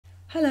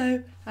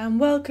Hello and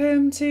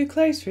welcome to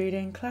Close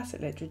Reading Classic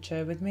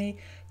Literature with me,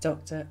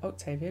 Dr.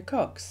 Octavia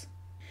Cox.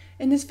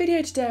 In this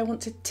video today I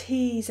want to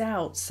tease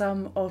out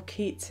some of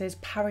Keats's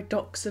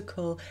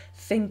paradoxical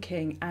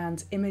thinking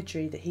and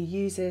imagery that he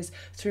uses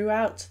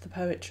throughout the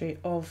poetry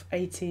of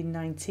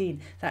 1819,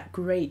 that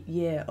great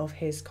year of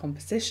his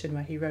composition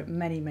where he wrote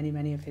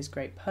many of his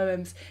great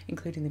poems,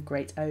 including the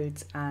Great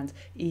Odes and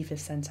Eve of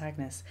St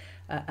Agnes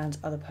and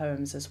other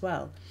poems as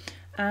well.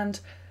 And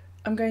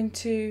I'm going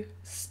to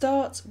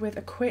start with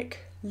a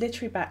quick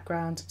literary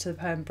background to the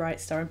poem Bright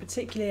Star, and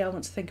particularly I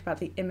want to think about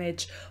the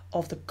image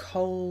of the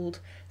cold,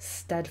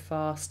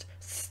 steadfast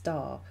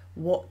star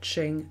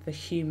watching the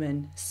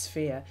human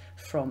sphere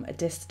from a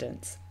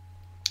distance.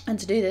 And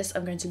to do this,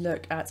 I'm going to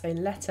look at a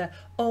letter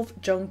of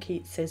John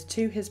Keats's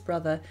to his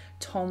brother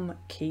Tom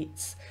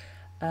Keats,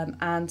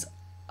 and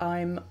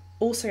I'm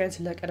also going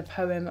to look at a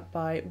poem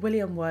by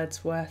William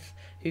Wordsworth,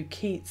 who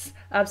Keats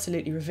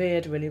absolutely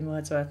revered. William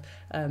Wordsworth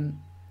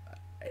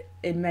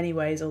in many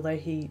ways, although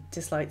he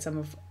disliked some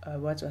of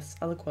Wordsworth's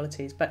other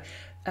qualities. But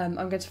I'm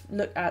going to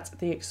look at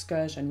the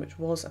Excursion, which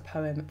was a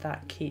poem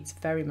that Keats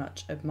very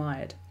much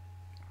admired.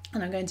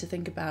 And I'm going to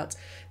think about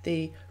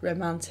the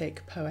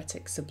romantic,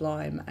 poetic,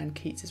 sublime and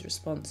Keats's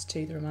response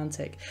to the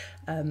romantic,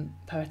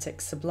 poetic,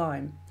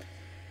 sublime.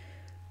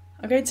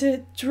 I'm going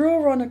to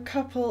draw on a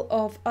couple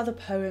of other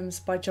poems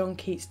by John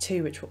Keats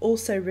too, which were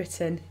also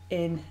written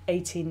in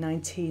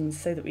 1819,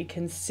 so that we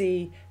can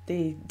see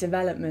the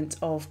development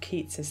of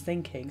Keats's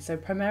thinking. So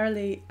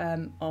primarily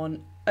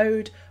on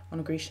Ode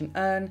on a Grecian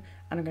Urn,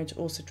 and I'm going to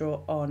also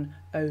draw on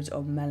Ode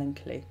on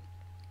Melancholy.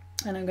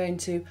 And I'm going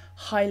to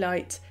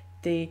highlight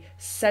the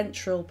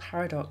central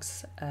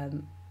paradox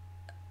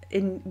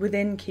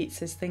within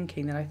Keats's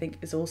thinking that I think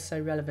is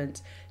also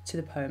relevant to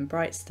the poem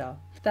Bright Star.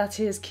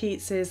 That is,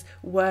 Keats is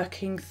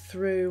working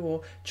through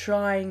or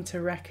trying to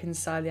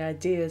reconcile the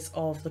ideas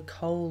of the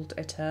cold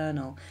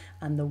eternal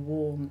and the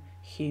warm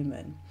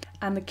human.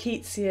 And the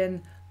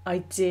Keatsian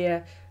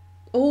idea,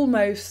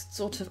 almost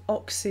sort of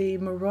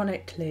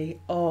oxymoronically,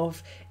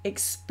 of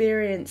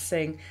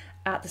experiencing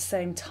at the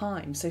same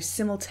time, so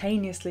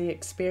simultaneously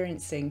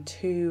experiencing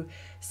two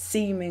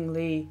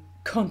seemingly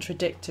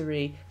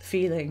contradictory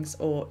feelings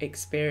or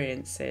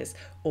experiences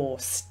or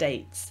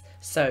states.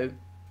 So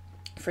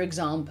for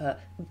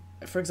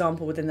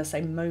example, within the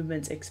same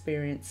moment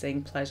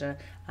experiencing pleasure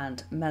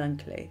and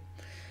melancholy.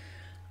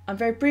 I'm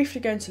very briefly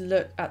going to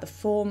look at the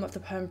form of the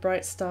poem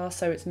Bright Star,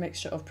 so it's a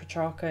mixture of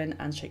Petrarchan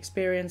and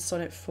Shakespearean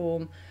sonnet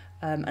form,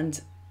 and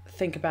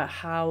think about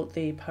how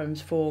the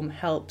poem's form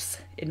helps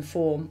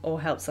inform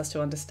or helps us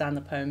to understand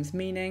the poem's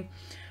meaning.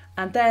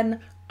 And then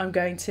I'm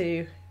going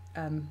to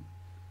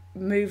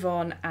move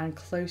on and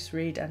close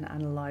read and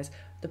analyse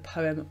the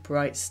poem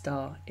Bright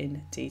Star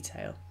in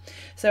detail.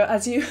 So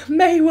as you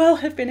may well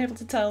have been able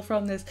to tell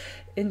from this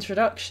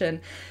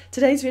introduction,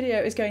 today's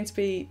video is going to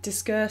be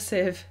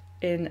discursive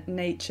in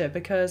nature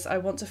because I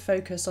want to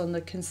focus on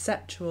the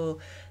conceptual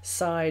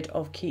side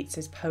of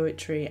Keats's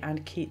poetry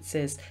and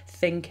Keats's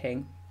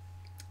thinking.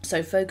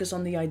 So focus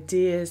on the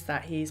ideas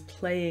that he's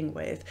playing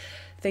with.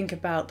 Think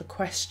about the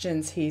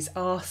questions he's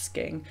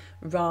asking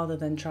rather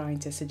than trying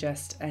to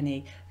suggest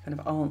any kind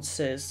of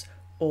answers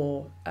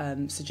or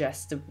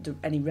suggest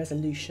any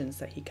resolutions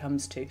that he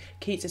comes to.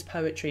 Keats's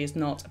poetry is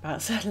not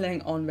about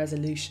settling on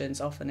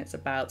resolutions. Often it's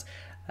about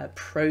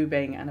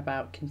probing and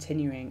about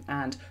continuing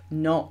and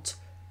not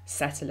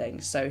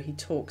settling. So he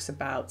talks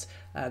about,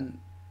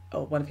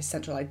 or one of his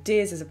central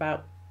ideas is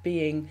about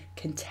being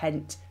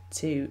content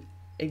to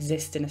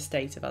exist in a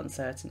state of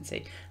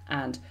uncertainty,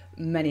 and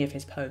many of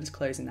his poems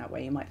close in that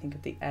way. You might think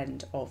of the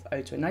end of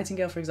Ode to a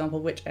Nightingale, for example,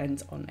 which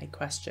ends on a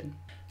question.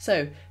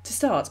 So to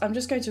start, I'm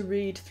just going to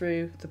read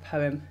through the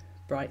poem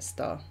Bright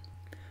Star.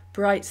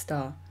 Bright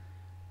Star,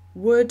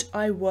 would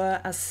I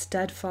were as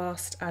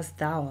steadfast as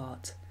thou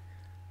art,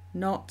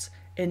 not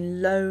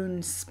in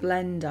lone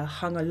splendour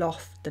hung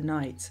aloft the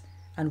night,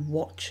 and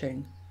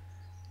watching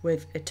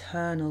with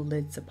eternal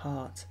lids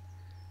apart,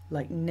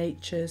 like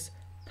nature's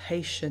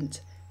patient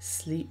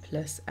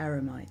sleepless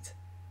eremite,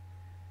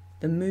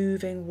 the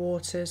moving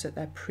waters at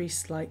their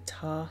priest-like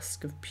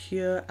task of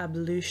pure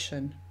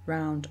ablution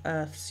round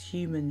earth's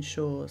human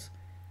shores,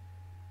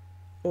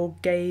 or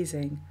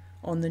gazing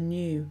on the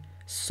new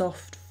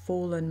soft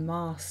fallen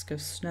mask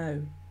of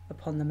snow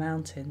upon the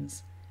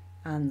mountains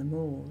and the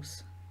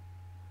moors.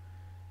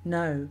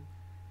 No,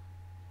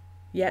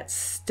 yet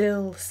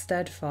still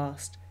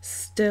steadfast,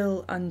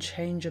 still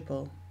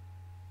unchangeable,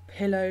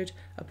 pillowed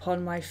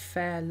upon my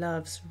fair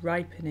love's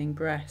ripening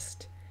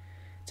breast,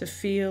 to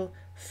feel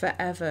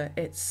forever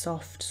its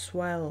soft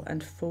swell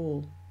and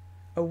fall,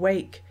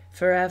 awake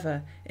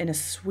forever in a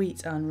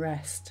sweet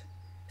unrest,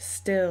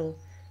 still,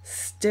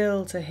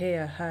 still to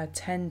hear her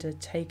tender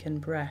taken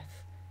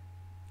breath,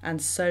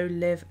 and so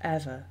live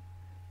ever,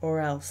 or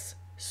else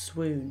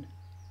swoon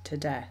to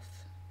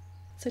death.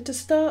 So to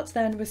start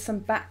then with some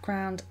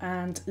background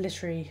and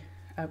literary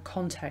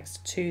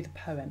context to the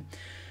poem.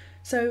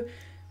 So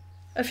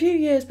A few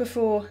years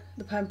before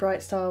the poem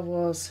Bright Star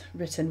was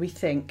written, we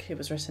think it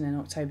was written in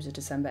October to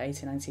December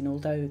 1819,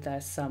 although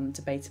there's some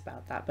debate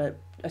about that, but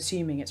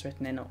assuming it's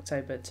written in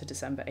October to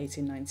December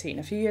 1819.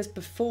 A few years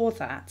before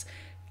that,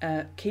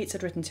 Keats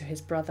had written to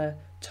his brother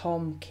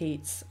Tom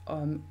Keats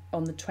on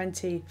the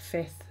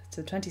 25th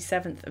to the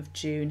 27th of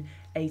June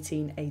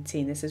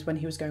 1818. This is when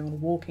he was going on a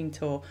walking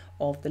tour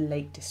of the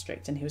Lake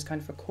District, and he was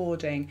kind of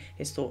recording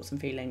his thoughts and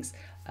feelings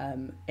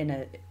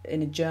in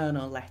a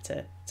journal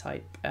letter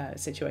type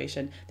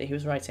situation that he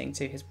was writing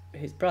to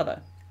his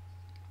brother.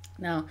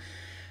 Now,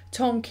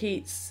 Tom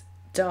Keats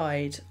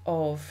died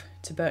of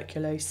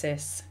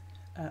tuberculosis,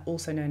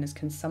 also known as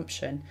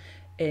consumption,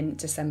 in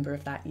December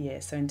of that year,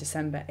 so in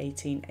December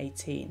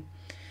 1818.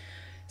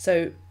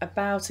 So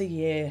about a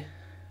year,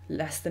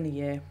 less than a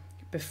year,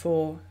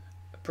 before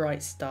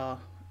Bright Star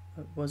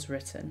was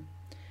written.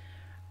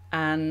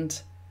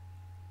 And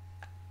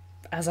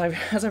as I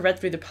read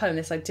through the poem,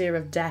 this idea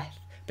of death,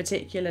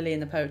 particularly in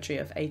the poetry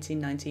of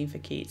 1819 for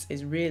Keats,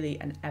 is really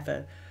an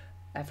ever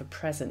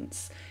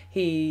presence.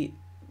 He,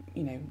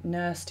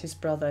 nursed his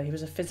brother. He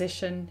was a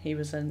physician. He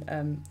was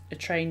a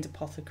trained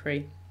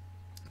apothecary.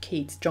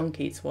 John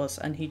Keats was,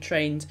 and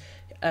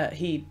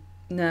he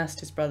nursed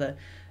his brother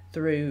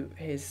through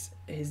his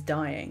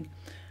dying,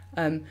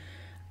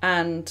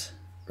 and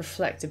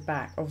reflected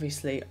back,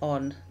 obviously,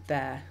 on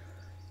their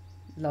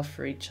love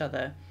for each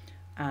other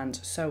and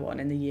so on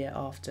in the year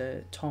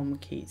after Tom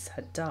Keats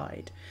had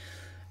died.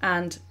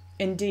 And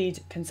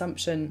indeed,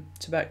 consumption,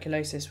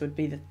 tuberculosis would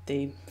be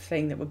the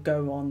thing that would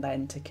go on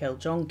then to kill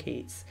John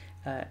Keats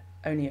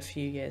only a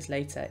few years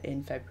later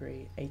in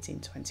February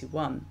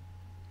 1821.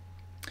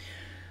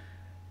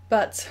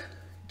 But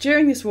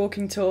during this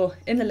walking tour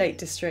in the Lake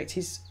District,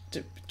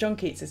 John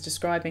Keats is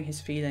describing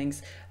his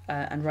feelings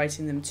and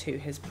writing them to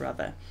his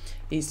brother.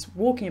 He's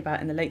walking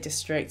about in the Lake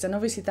District, and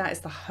obviously that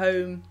is the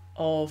home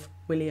of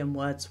William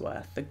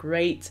Wordsworth, the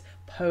great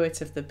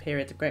poet of the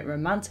period, the great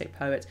romantic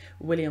poet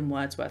William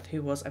Wordsworth,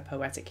 who was a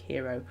poetic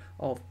hero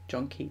of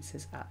John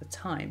Keats's at the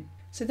time.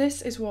 So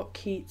this is what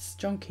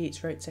John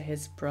Keats wrote to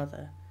his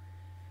brother.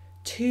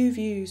 Two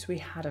views we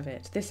had of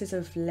it. This is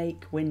of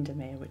Lake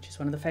Windermere, which is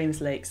one of the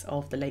famous lakes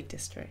of the Lake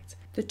District.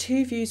 The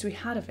two views we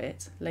had of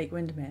it, Lake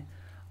Windermere,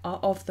 are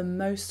of the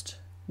most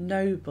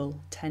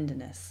noble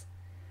tenderness.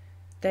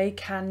 They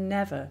can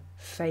never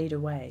fade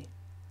away.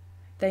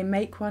 They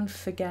make one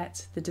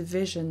forget the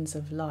divisions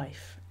of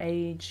life,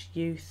 age,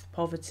 youth,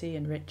 poverty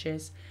and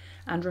riches,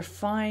 and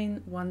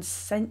refine one's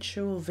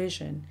sensual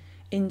vision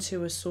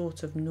into a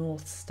sort of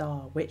North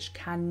Star which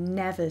can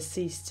never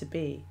cease to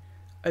be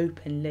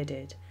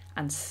open-lidded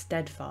and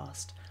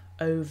steadfast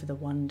over the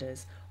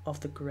wonders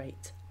of the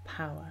great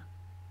power.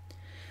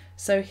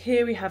 So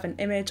here we have an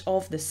image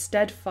of the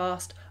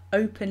steadfast,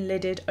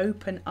 open-lidded,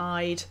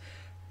 open-eyed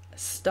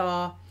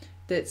star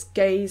that's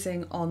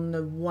gazing on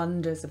the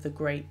wonders of the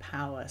great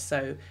power.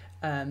 So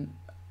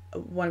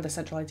one of the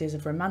central ideas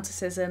of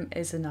Romanticism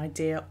is an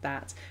idea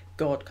that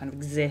God kind of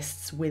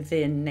exists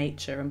within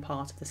nature, and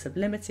part of the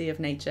sublimity of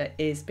nature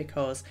is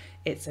because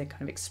it's a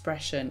kind of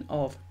expression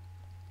of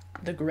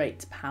the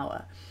great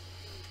power.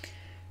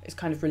 It's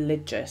kind of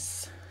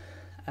religious,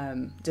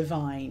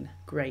 divine,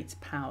 great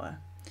power.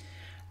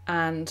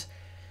 And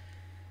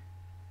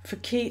for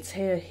Keats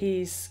here,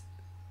 he's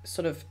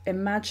sort of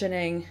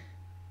imagining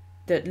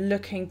that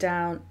looking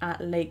down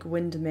at Lake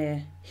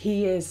Windermere,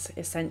 he is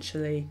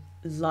essentially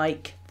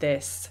like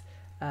this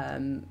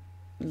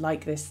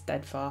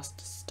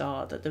steadfast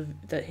star,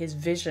 that his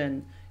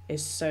vision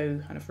is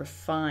so kind of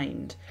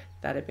refined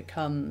that it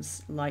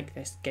becomes like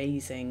this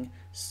gazing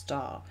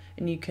star.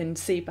 And you can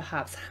see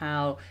perhaps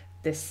how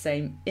this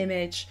same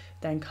image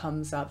then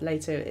comes up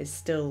later, is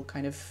still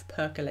kind of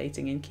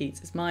percolating in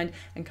Keats's mind,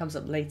 and comes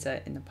up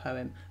later in the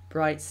poem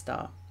Bright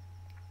Star.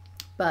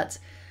 But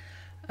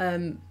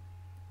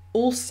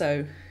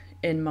also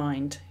in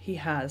mind he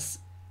has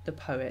the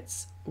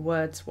poet's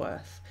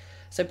Wordsworth.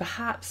 So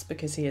perhaps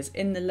because he is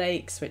in the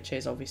lakes, which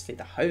is obviously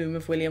the home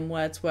of William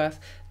Wordsworth,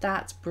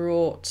 that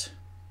brought,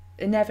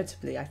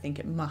 inevitably, I think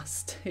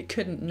it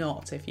couldn't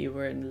not if you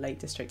were in the Lake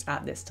District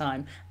at this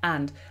time.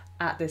 And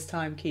at this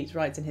time Keats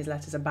writes in his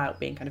letters about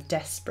being kind of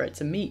desperate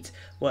to meet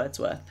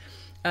Wordsworth.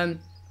 And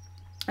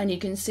you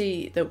can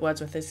see that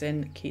Wordsworth is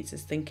in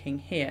Keats's thinking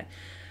here.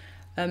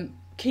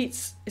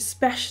 Keats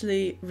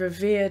especially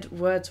revered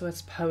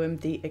Wordsworth's poem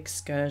The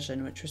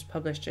Excursion, which was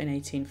published in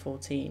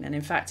 1814, and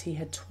in fact he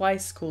had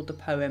twice called the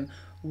poem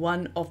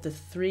one of the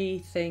three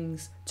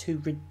things to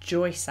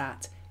rejoice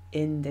at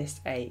in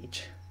this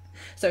age.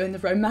 So in the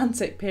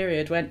Romantic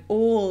period, when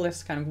all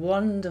this kind of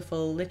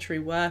wonderful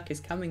literary work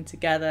is coming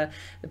together,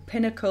 the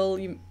pinnacle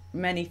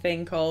many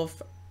think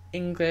of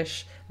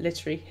English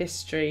literary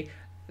history,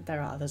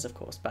 there are others of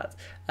course, but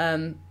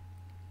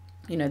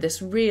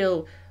this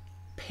real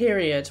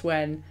period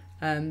when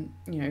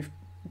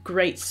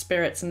great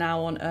spirits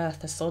now on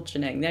earth are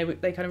sojourning.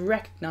 They kind of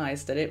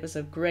recognised that it was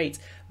a great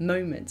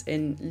moment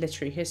in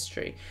literary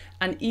history.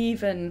 And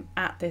even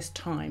at this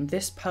time,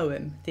 this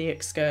poem, The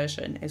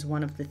Excursion, is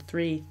one of the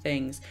three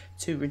things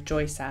to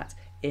rejoice at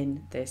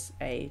in this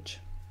age.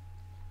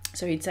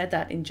 So he'd said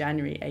that in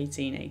January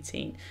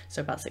 1818,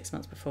 so about 6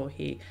 months before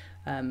he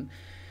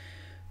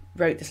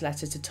wrote this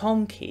letter to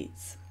Tom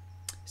Keats.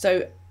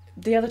 So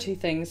the other two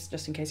things,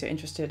 just in case you're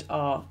interested,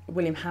 are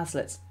William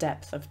Hazlitt's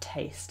depth of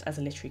taste as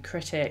a literary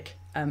critic,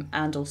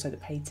 and also the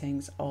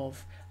paintings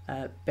of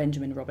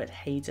Benjamin Robert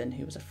Hayden,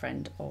 who was a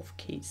friend of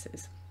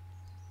Keats's.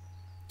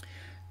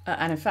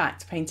 And in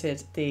fact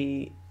painted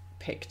the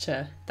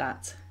picture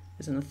that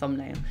is in the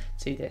thumbnail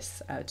to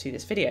this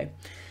video.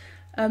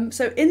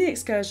 So in the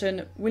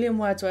Excursion, William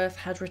Wordsworth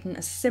had written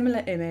a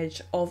similar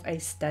image of a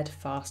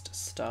steadfast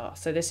star.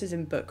 So this is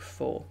in book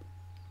 4.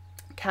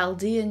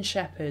 Chaldean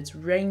shepherds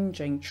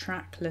ranging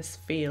trackless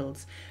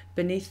fields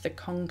beneath the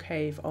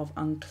concave of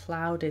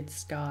unclouded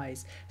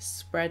skies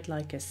spread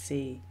like a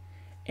sea,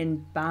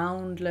 in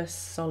boundless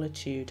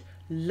solitude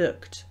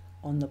looked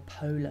on the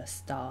polar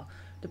star.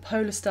 The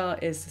polar star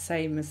is the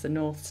same as the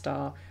North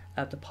Star,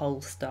 the pole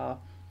star,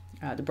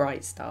 the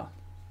bright star,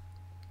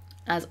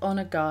 as on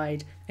a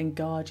guide and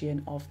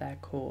guardian of their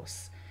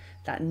course,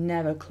 that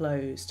never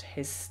closed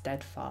his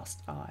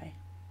steadfast eye.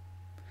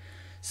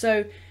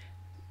 So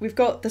we've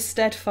got the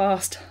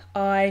steadfast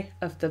eye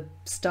of the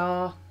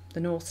star, the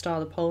North Star,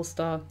 the pole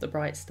star, the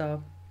bright star.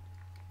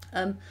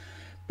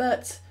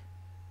 But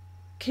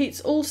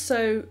Keats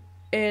also,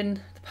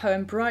 in the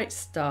poem Bright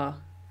Star,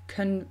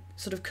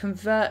 sort of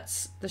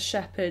converts the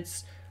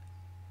shepherds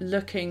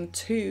looking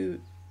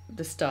to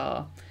the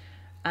star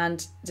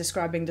and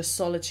describing the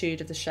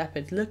solitude of the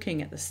shepherd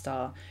looking at the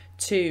star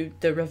to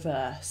the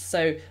reverse.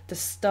 So the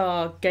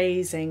star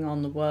gazing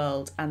on the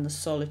world and the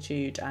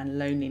solitude and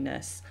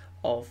loneliness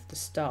of the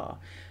star.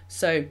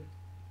 So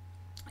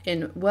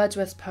in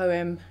Wordsworth's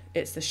poem,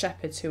 it's the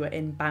shepherds who are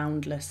in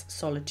boundless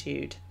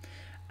solitude.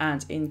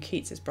 And in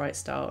Keats's Bright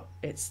Star,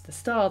 it's the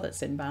star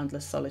that's in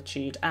boundless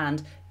solitude,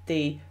 and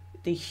the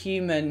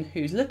human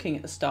who's looking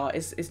at the star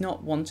is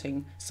not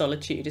wanting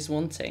solitude, is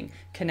wanting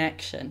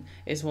connection,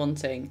 is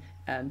wanting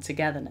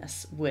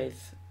togetherness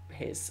with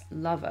his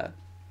lover.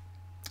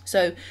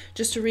 So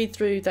just to read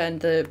through then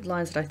the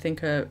lines that I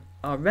think are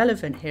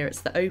relevant here,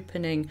 it's the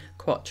opening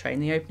quatrain,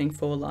 the opening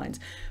 4 lines.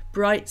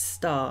 Bright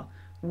star,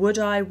 would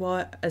I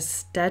were as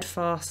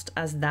steadfast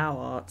as thou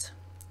art.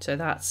 So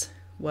that's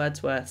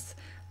Wordsworth's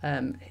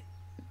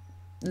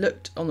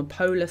looked on the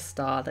polar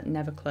star that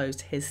never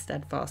closed his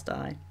steadfast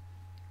eye.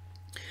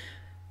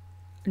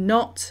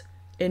 Not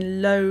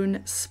in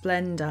lone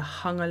splendour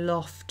hung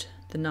aloft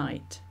the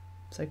night.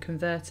 So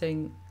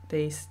converting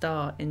the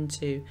star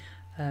into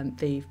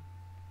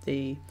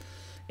the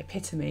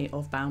epitome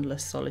of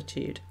boundless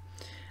solitude.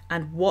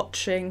 And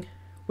watching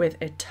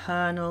with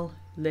eternal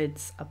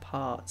lids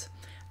apart.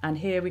 And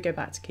here we go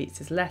back to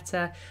Keats's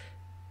letter.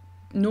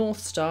 North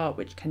Star,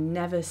 which can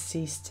never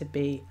cease to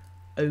be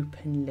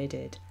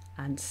open-lidded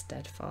and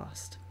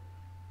steadfast.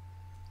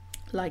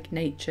 Like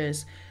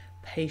nature's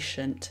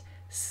patient,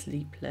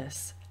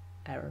 sleepless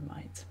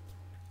eremite.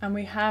 And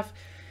we have,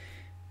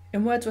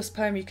 in Wordsworth's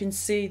poem, you can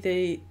see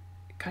the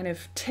kind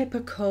of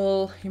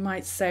typical, you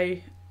might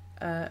say,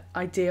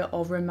 idea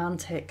of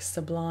romantic,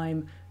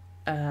 sublime,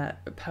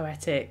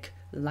 poetic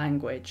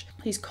language.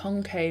 These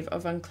concave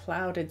of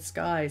unclouded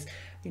skies,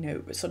 you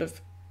know, sort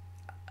of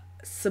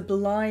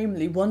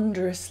sublimely,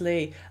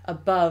 wondrously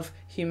above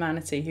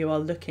humanity who are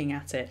looking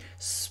at it,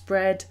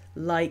 spread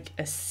like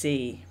a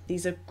sea.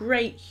 These are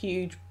great,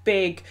 huge,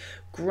 big,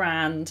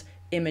 grand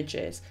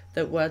images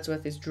that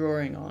Wordsworth is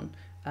drawing on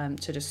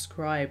to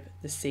describe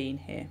the scene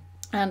here.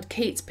 And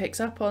Keats picks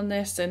up on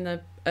this in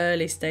the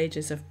early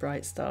stages of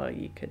Bright Star.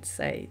 You could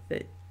say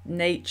that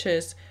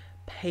nature's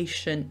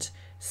patient,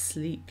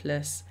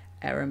 sleepless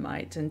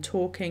eremite, and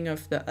talking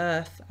of the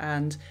earth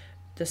and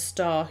the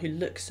star who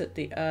looks at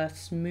the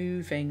earth's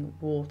moving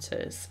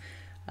waters.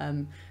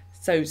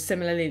 So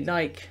similarly,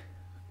 like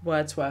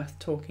Wordsworth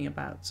talking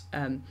about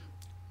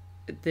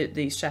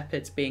these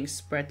shepherds being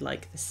spread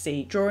like the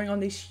sea, drawing on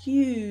these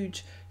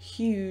huge,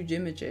 huge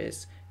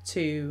images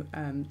to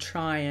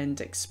try and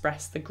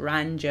express the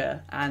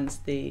grandeur and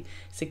the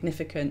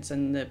significance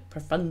and the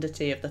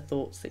profundity of the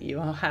thoughts that you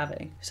are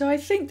having. So I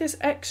think this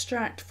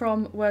extract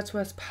from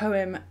Wordsworth's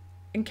poem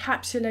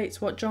encapsulates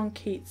what John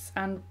Keats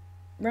and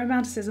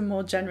Romanticism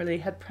more generally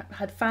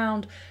had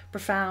found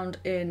profound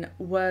in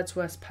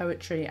Wordsworth's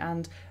poetry,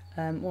 and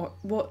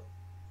what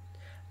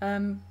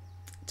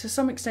to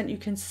some extent you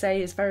can say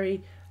is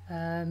very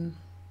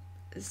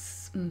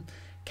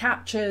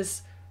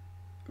captures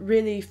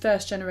really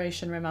first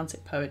generation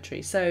romantic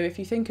poetry. So if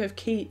you think of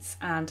Keats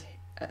and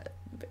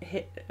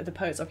the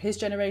poets of his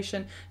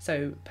generation,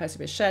 so Percy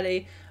Bysshe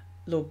Shelley,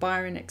 Lord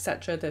Byron,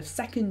 etc., the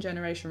second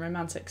generation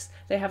romantics,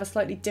 they have a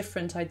slightly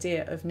different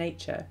idea of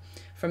nature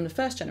from the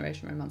first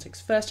generation romantics.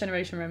 First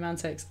generation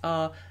romantics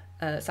are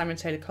Samuel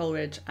Taylor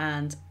Coleridge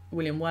and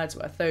William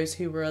Wordsworth, those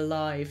who were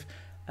alive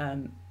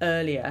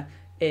earlier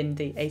in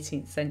the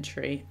 18th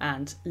century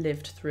and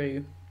lived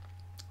through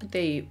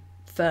the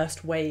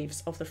first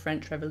waves of the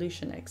French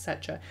Revolution,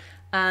 etc.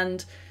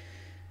 And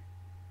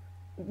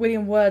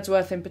William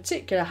Wordsworth in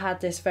particular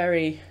had this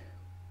very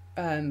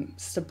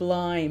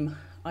sublime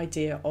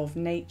idea of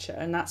nature,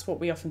 and that's what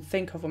we often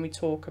think of when we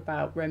talk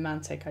about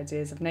romantic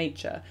ideas of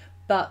nature.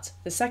 But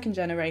the second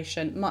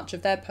generation, much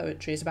of their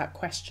poetry is about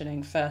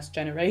questioning first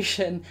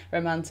generation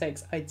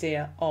romantics'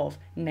 idea of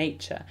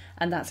nature,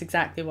 and that's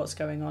exactly what's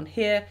going on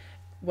here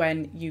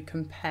when you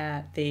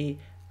compare the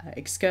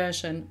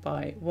Excursion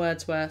by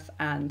Wordsworth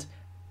and,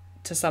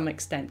 to some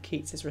extent,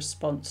 Keats's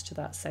response to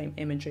that same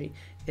imagery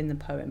in the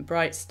poem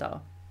Bright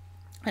Star.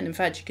 And in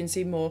fact, you can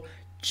see more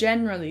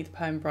generally the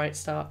poem Bright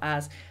Star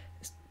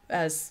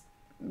as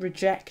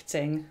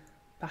rejecting,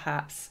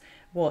 perhaps,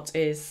 what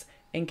is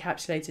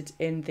encapsulated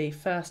in the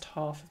first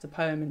half of the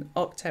poem in the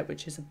octet,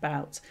 which is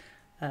about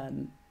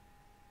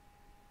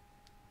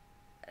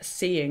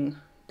seeing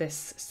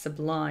this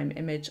sublime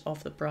image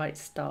of the bright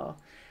star,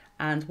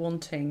 and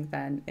wanting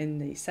then in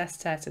the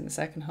sestet, in the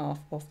second half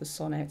of the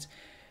sonnet,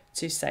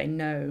 to say,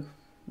 no,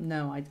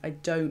 I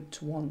don't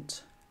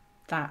want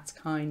that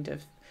kind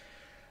of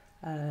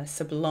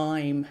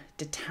sublime,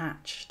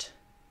 detached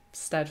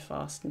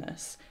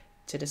steadfastness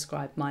to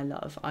describe my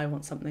love. I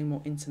want something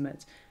more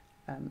intimate,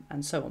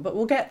 and so on. But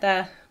we'll get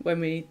there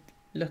when we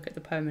look at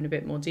the poem in a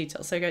bit more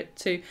detail. So go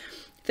to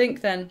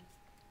think then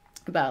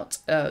about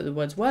the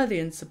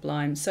Wordsworthian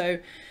sublime. So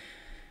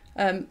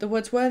the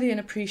Wordsworthian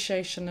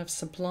appreciation of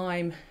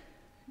sublime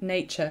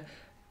nature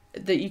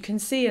that you can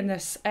see in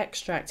this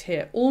extract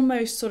here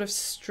almost sort of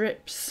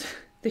strips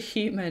the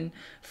human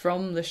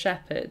from the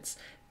shepherds.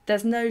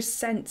 There's no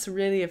sense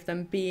really of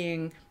them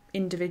being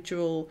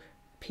individual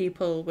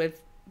people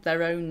with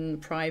their own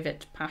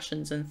private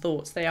passions and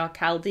thoughts. They are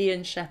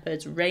Chaldean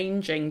shepherds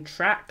ranging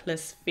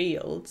trackless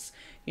fields,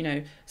 you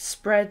know,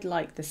 spread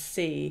like the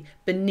sea,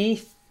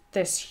 beneath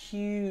this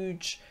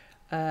huge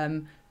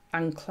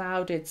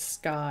unclouded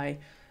sky,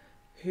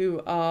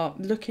 who are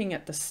looking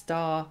at the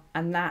star,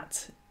 and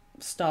that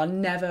star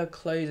never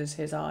closes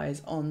his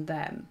eyes on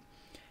them.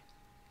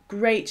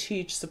 Great,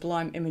 huge,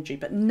 sublime imagery,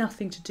 but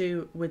nothing to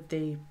do with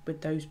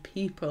those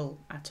people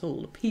at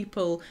all.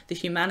 The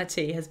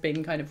humanity has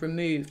been kind of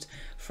removed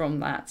from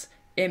that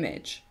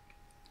image.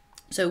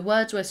 So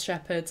Wordsworth's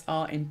shepherds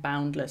are in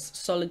boundless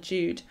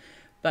solitude,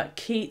 but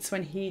Keats,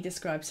 when he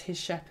describes his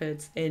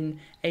shepherds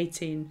in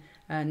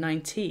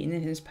 1819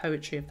 in his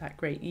poetry of that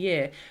great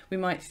year, we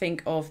might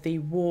think of the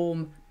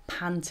warm,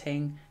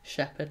 panting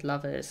shepherd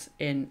lovers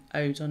in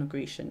Ode on a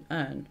Grecian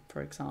Urn,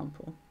 for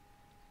example.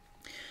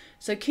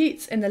 So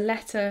Keats in the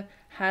letter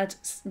had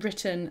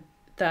written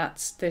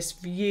that this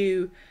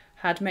view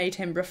had made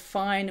him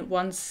refine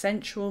one's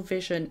sensual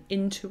vision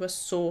into a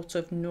sort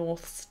of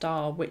north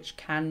star which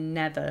can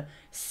never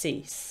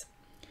cease.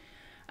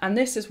 And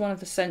this is one of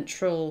the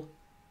central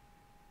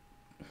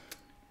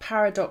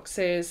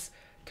paradoxes,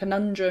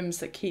 conundrums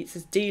that Keats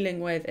is dealing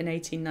with in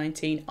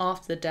 1819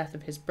 after the death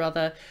of his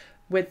brother,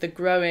 with the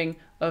growing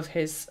of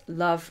his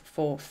love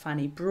for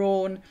Fanny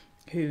Brawne,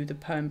 who the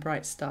poem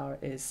Bright Star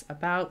is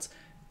about.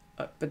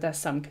 But there's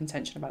some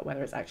contention about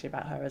whether it's actually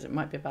about her, as it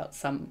might be about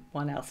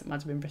someone else. It might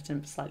have been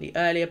written slightly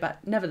earlier,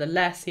 but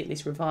nevertheless, he at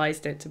least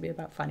revised it to be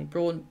about Fanny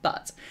Brawne.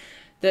 But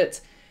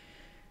that,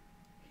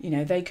 you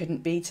know, they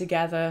couldn't be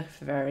together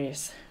for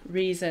various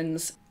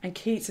reasons. And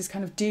Keats is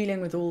kind of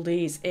dealing with all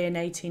these in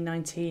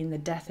 1819, the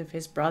death of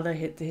his brother,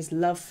 his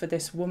love for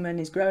this woman,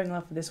 his growing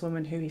love for this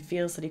woman who he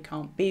feels that he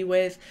can't be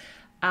with.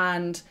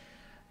 And,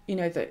 you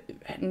know,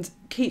 and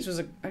Keats was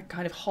a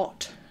kind of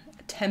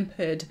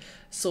hot-tempered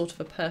sort of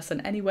a person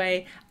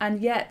anyway,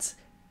 and yet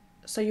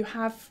so you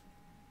have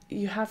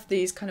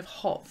these kind of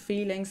hot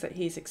feelings that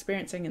he's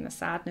experiencing, in the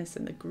sadness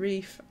and the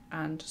grief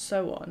and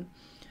so on,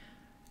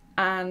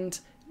 and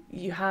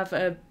you have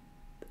a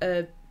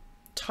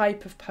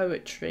type of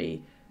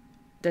poetry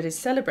that is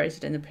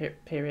celebrated in the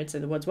period, so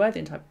the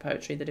Wordsworthian type of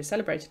poetry that is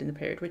celebrated in the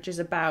period, which is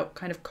about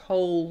kind of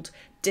cold,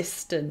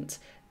 distant,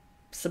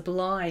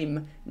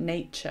 sublime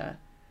nature,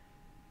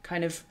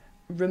 kind of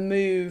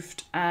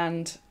removed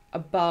and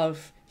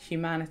above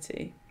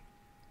humanity.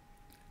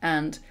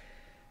 And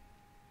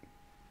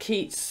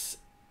Keats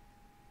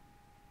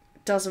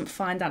doesn't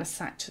find that a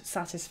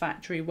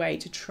satisfactory way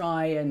to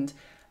try and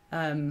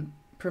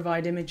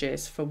provide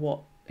images for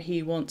what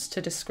he wants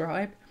to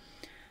describe.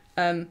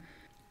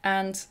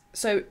 And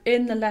so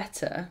in the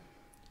letter,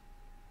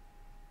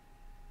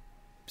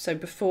 so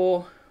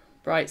before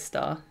Bright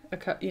Star,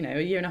 you know,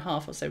 a year and a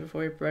half or so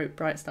before he wrote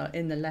Bright Star,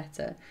 in the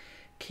letter,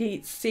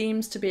 Keats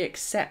seems to be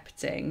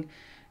accepting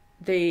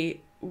the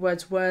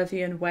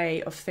Wordsworthian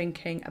way of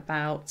thinking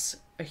about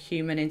a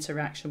human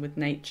interaction with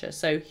nature.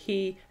 So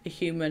he, a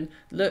human,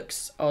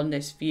 looks on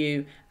this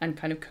view and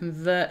kind of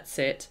converts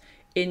it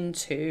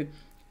into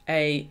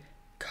a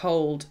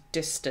cold,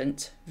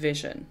 distant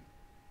vision.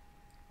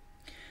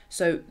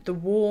 So the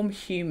warm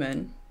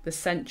human, the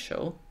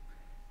sensual,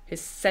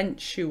 his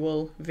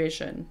sensual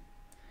vision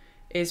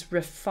is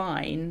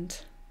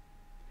refined,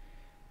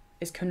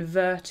 is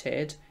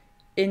converted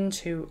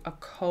into a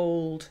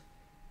cold,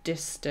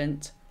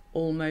 distant,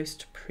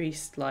 almost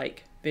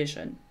priest-like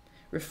vision.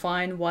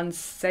 Refine one's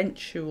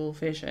sensual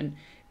vision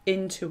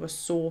into a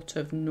sort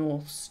of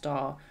north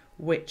star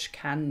which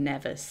can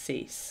never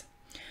cease.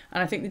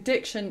 And I think the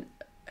diction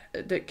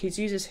that Keats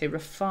uses here,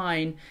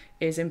 refine,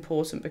 is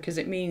important because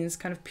it means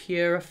kind of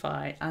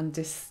purify and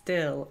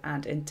distill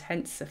and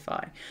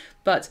intensify.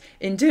 But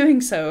in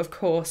doing so, of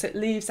course, it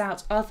leaves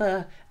out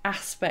other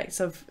aspects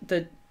of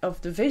the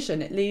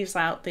vision. It leaves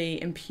out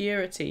the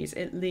impurities,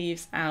 it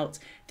leaves out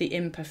the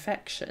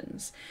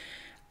imperfections.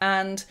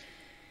 And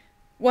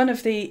one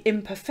of the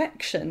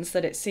imperfections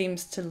that it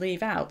seems to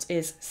leave out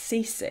is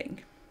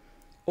ceasing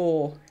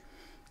or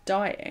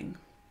dying.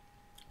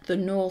 The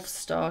North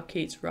Star,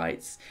 Keats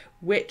writes,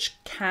 which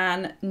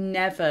can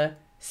never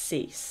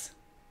cease.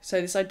 So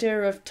this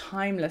idea of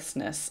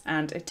timelessness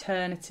and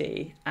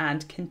eternity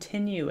and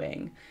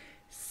continuing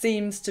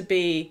seems to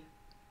be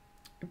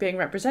being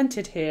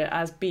represented here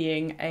as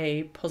being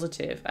a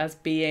positive, as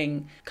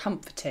being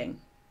comforting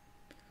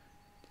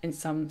in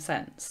some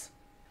sense.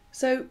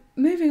 So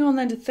moving on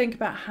then to think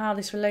about how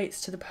this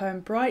relates to the poem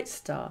Bright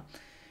Star,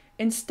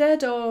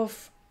 instead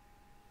of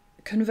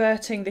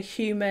converting the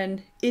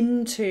human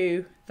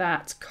into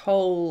that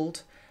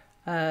cold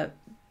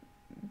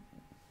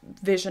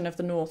vision of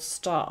the North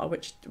Star,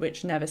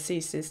 which never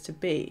ceases to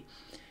be,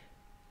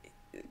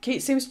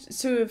 Keats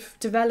seems to have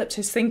developed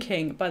his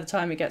thinking by the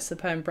time he gets to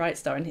the poem Bright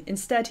Star, and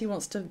instead he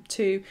wants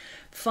to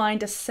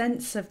find a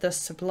sense of the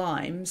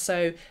sublime,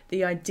 so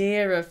the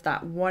idea of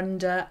that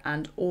wonder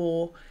and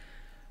awe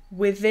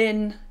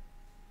within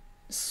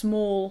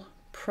small,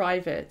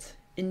 private,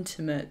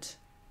 intimate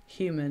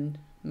human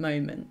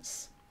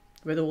moments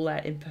with all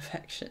their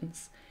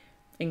imperfections,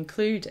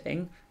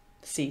 including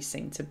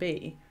ceasing to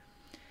be.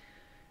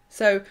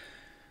 So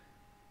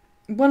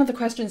one of the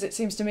questions it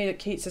seems to me that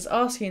Keats is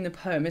asking in the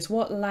poem is,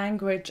 what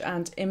language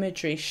and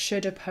imagery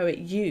should a poet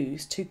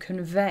use to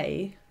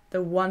convey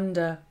the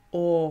wonder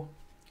or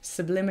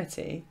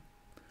sublimity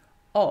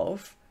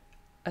of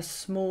a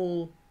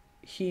small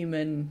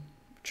human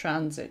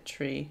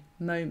transitory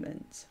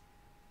moment?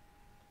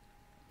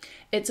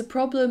 It's a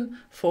problem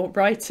for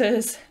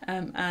writers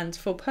and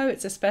for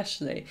poets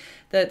especially,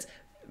 that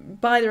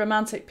by the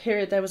Romantic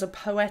period there was a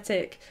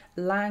poetic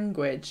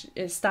language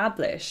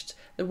established,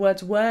 the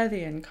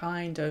Wordsworthian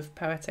kind of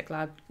poetic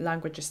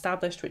language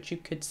established, which you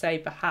could say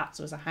perhaps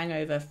was a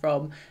hangover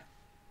from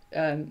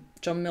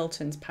John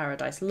Milton's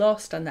Paradise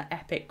Lost and the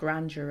epic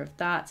grandeur of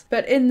that.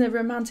 But in the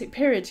Romantic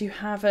period you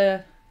have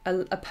a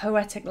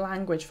poetic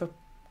language for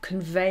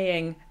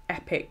conveying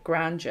epic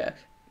grandeur,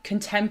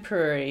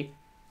 contemporary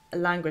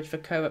language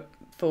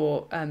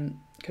for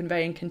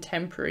conveying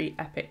contemporary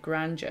epic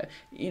grandeur,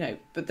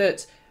 but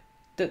that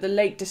the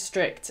Lake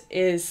District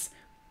is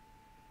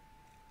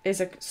a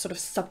sort of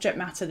subject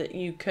matter that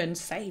you can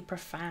say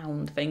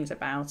profound things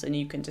about, and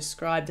you can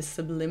describe the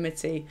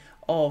sublimity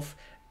of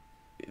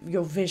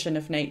your vision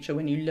of nature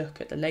when you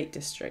look at the Lake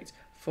District,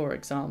 for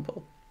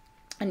example.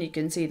 And you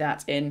can see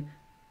that in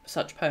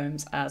such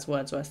poems as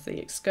Wordsworth's The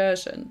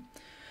Excursion.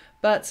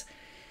 But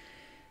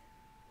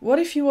what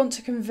if you want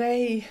to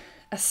convey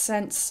a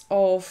sense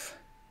of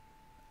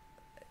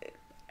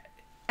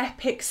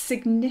epic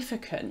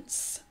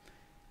significance,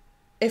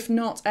 if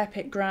not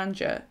epic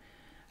grandeur,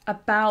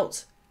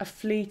 about a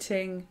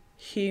fleeting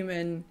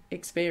human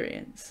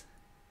experience?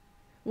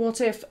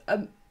 What if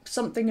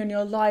something in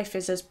your life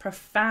is as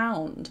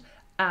profound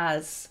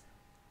as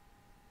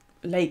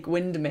Lake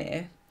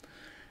Windermere,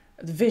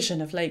 the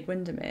vision of Lake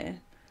Windermere?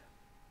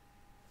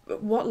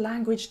 What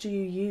language do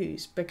you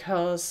use?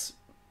 Because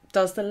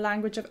does the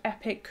language of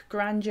epic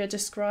grandeur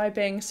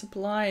describing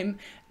sublime,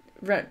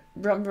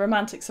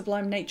 romantic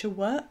sublime nature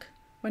work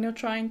when you're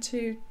trying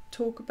to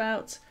talk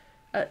about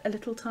a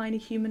little tiny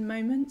human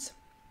moment?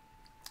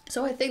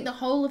 So I think the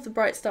whole of the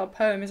Bright Star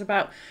poem is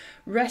about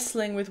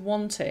wrestling with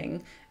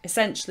wanting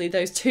essentially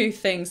those two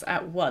things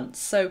at once.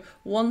 So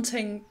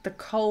wanting the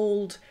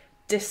cold,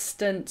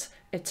 distant,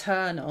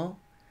 eternal,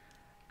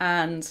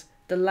 and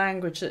the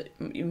language that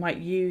you might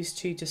use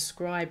to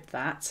describe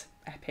that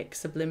epic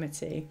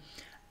sublimity,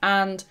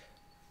 and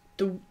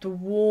the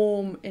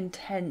warm,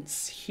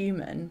 intense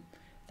human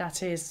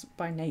that is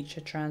by nature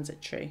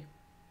transitory,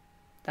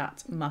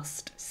 that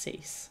must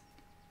cease.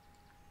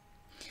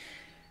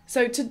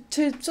 So to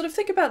sort of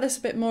think about this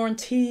a bit more and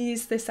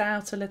tease this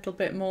out a little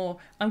bit more,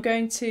 I'm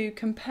going to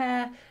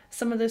compare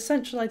some of the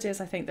central ideas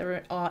I think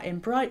there are in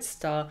Bright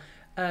Star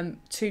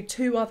to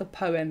two other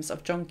poems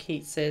of John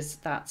Keats's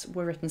that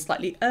were written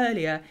slightly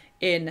earlier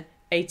in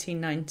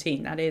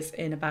 1819, that is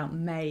in about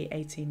May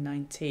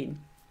 1819.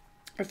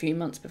 A few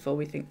months before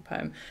we think the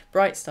poem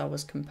Bright Star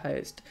was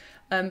composed.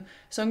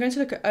 So I'm going to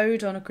look at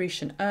Ode on a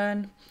Grecian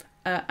Urn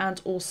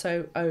and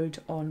also Ode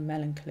on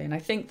Melancholy, and I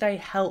think they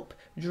help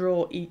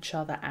draw each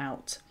other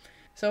out.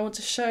 So I want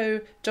to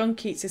show John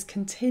Keats's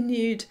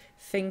continued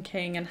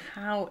thinking and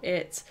how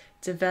it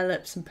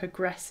develops and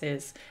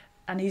progresses,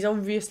 and he's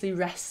obviously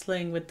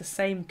wrestling with the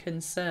same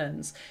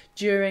concerns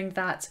during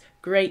that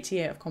great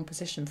year of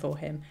composition for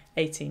him,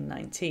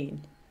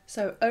 1819.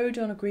 So Ode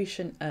on a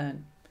Grecian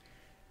Urn.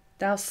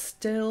 Thou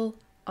still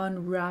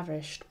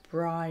unravished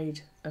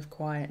bride of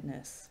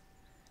quietness,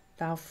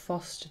 thou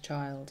foster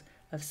child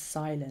of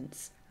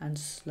silence and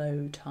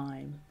slow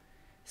time,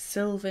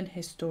 sylvan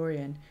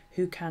historian,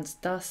 who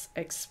canst thus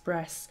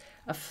express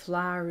a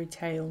flowery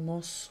tale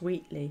more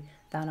sweetly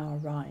than our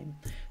rhyme.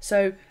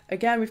 So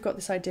again, we've got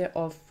this idea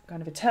of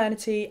kind of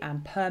eternity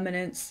and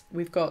permanence.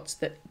 We've got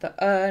the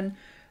urn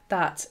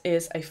that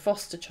is a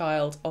foster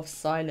child of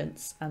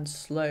silence and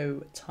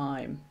slow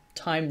time,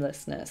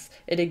 timelessness.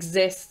 It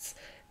exists,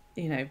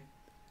 you know,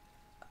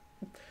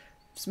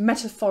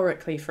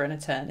 metaphorically for an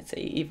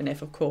eternity, even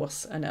if of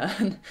course an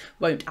urn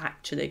won't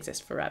actually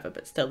exist forever,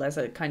 but still there's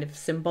a kind of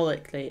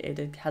symbolically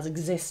it has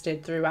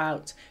existed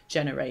throughout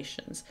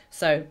generations.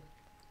 So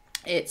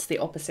it's the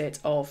opposite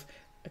of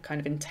a kind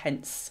of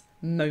intense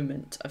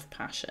moment of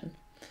passion.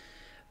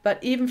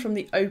 But even from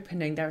the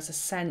opening, there is a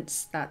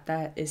sense that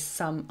there is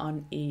some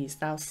unease.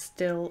 Thou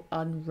still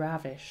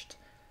unravished,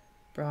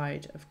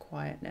 bride of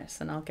quietness.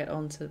 And I'll get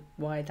on to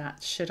why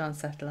that should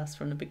unsettle us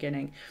from the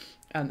beginning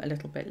a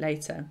little bit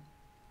later.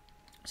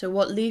 So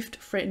what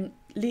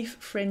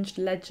leaf-fringed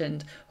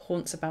legend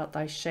haunts about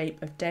thy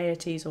shape, of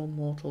deities or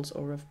mortals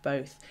or of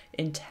both,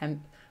 in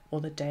Tempe or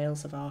the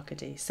dales of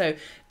Arcady? So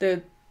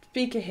the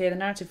speaker here, the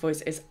narrative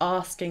voice, is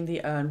asking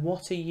the urn,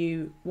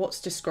 what's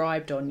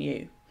described on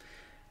you?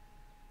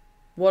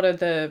 What are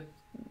the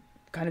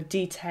kind of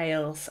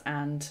details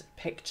and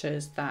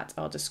pictures that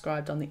are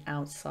described on the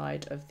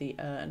outside of the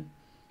urn?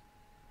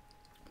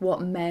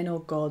 What men or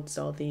gods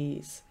are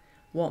these?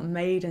 What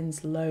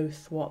maidens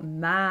loath, what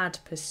mad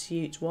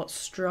pursuit, what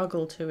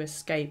struggle to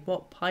escape,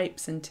 what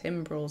pipes and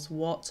timbrels,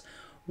 what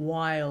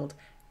wild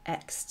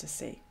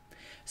ecstasy.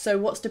 So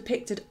what's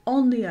depicted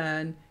on the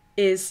urn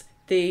is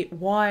the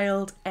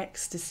wild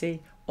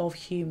ecstasy of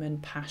human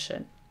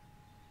passion.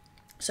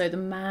 So the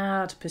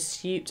mad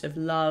pursuit of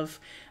love,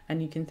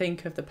 and you can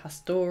think of the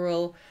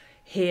pastoral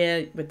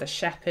here with the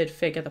shepherd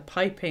figure, the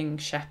piping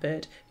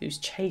shepherd who's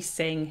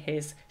chasing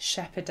his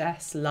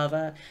shepherdess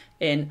lover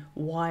in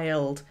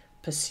wild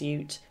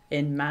pursuit,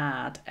 in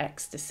mad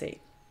ecstasy.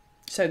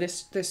 So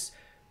this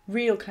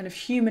real kind of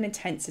human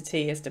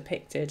intensity is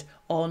depicted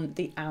on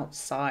the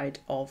outside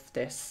of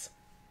this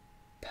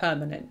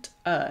permanent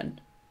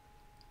urn.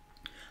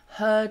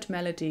 Heard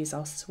melodies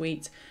are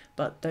sweet,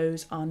 but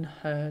those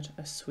unheard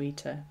are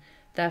sweeter.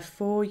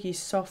 Therefore ye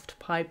soft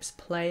pipes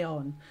play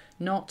on,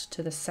 not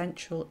to the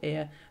sensual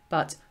ear,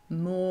 but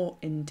more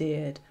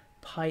endeared,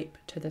 pipe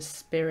to the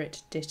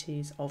spirit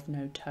ditties of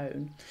no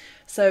tone.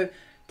 So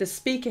the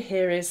speaker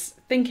here is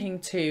thinking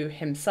to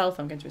himself,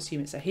 I'm going to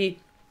assume it's a he,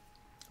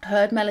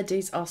 heard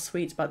melodies are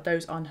sweet, but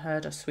those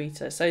unheard are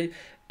sweeter. So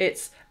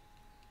it's,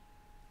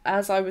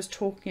 as I was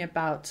talking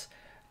about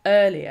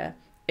earlier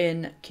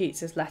in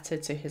Keats's letter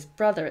to his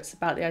brother, it's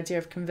about the idea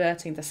of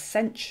converting the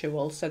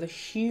sensual, so the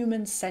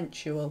human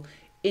sensual,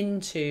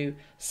 into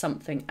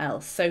something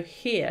else. So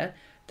here,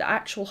 the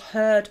actual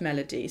heard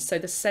melodies, so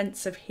the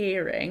sense of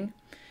hearing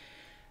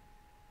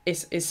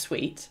is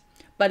sweet,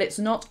 but it's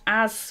not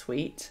as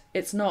sweet,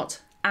 it's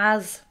not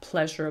as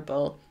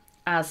pleasurable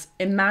as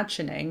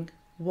imagining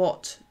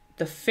what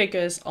the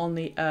figures on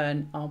the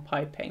urn are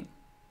piping.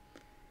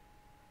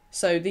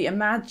 So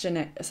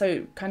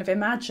kind of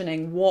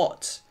imagining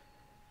what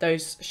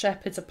those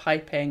shepherds are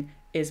piping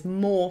is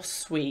more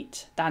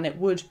sweet than it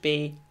would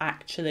be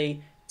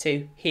actually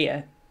to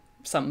hear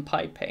some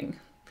piping.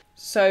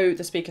 So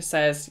the speaker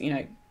says, you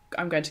know,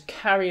 I'm going to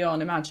carry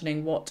on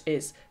imagining what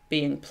is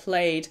being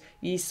played.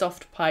 Ye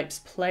soft pipes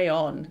play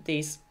on,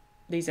 these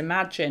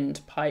imagined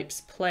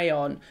pipes play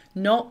on,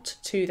 not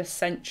to the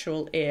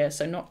sensual ear,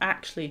 so not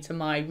actually to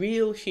my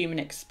real human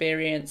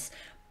experience,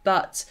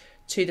 but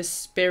to the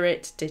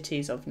spirit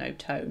ditties of no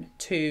tone,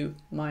 to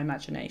my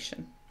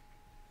imagination.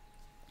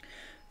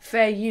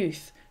 Fair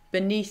youth,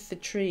 beneath the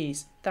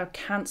trees, thou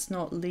canst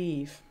not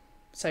leave.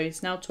 So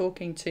he's now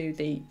talking to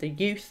the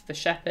youth, the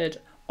shepherd,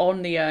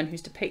 on the urn,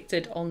 who's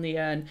depicted on the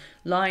urn,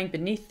 lying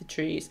beneath the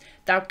trees.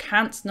 Thou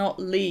canst not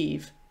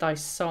leave thy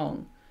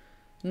song,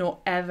 nor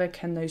ever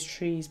can those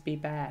trees be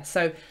bare.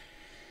 So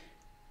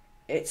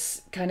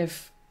it's kind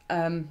of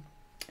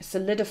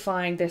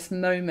solidifying this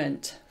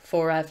moment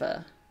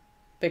forever,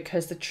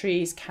 because the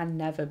trees can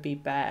never be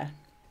bare.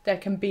 There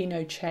can be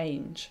no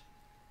change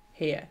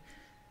here.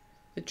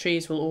 The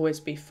trees will always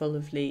be full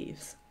of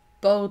leaves.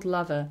 Bold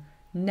lover,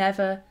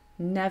 never,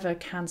 never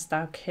canst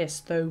thou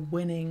kiss, though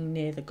winning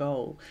near the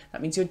goal.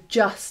 That means you're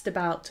just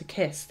about to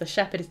kiss. The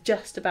shepherd is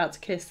just about to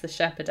kiss the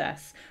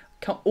shepherdess.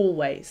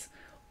 Always,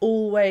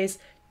 always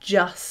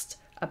just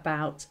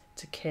about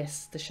to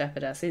kiss the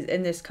shepherdess.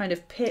 In this kind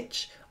of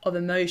pitch of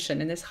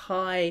emotion, in this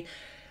high,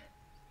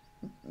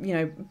 you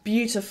know,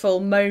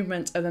 beautiful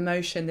moment of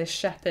emotion, this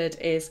shepherd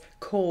is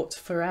caught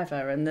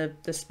forever. And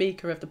the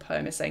speaker of the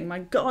poem is saying, my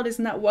God,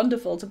 isn't that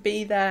wonderful to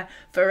be there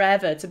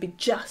forever, to be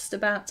just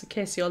about to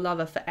kiss your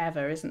lover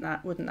forever?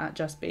 Wouldn't that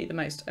just be the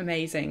most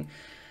amazing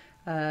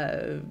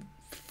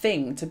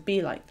thing, to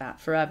be like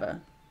that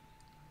forever?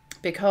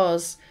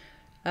 Because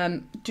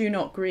do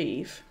not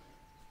grieve,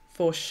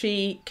 for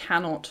she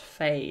cannot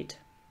fade.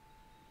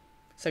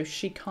 So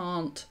she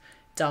can't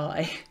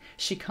die,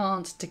 she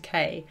can't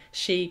decay,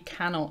 she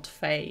cannot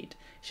fade.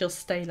 She'll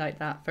stay like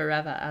that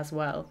forever as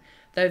well.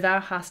 Though thou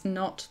hast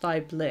not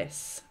thy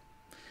bliss,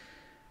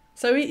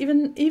 So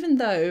even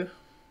though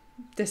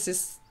this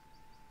is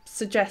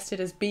suggested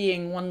as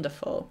being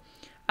wonderful,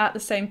 at the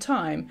same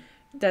time,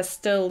 there's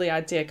still the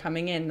idea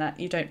coming in that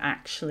you don't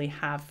actually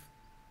have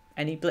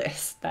any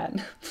bliss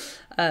then.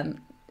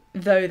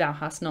 Though thou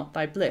hast not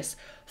thy bliss,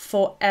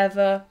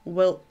 forever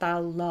wilt thou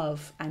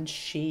love, and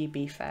she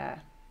be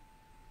fair.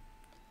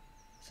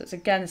 So it's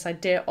again this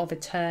idea of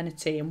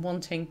eternity and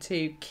wanting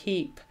to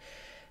keep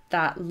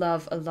that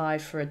love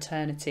alive for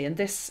eternity. And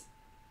this,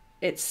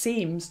 it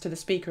seems to the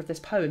speaker of this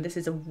poem, this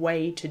is a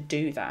way to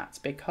do that,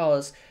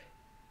 because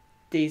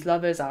these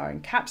lovers are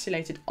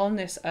encapsulated on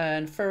this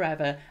urn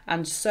forever,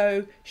 and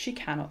so she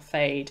cannot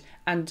fade.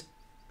 And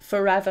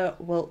forever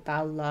wilt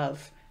thou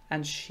love,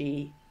 and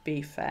she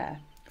be fair.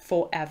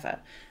 Forever.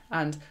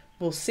 And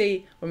we'll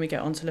see when we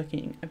get on to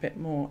looking a bit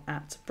more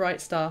at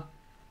Bright Star,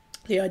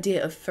 the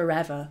idea of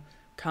forever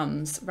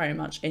comes very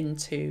much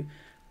into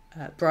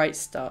Bright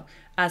Star,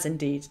 as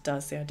indeed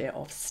does the idea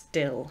of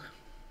still,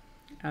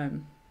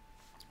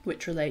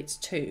 which relates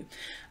to.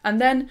 And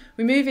then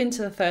we move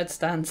into the third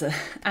stanza,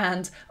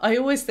 and I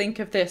always think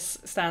of this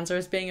stanza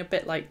as being a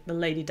bit like The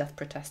Lady Doth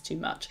Protest Too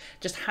Much.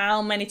 Just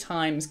how many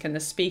times can the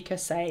speaker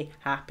say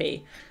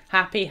happy?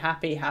 Happy,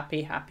 happy,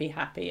 happy, happy,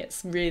 happy.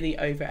 It's really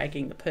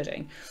over-egging the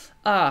pudding.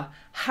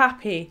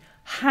 Happy,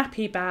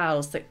 happy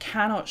boughs that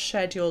cannot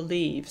shed your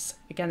leaves.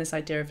 Again, this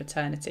idea of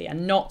eternity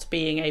and not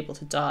being able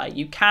to die.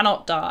 You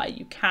cannot die,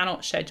 you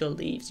cannot shed your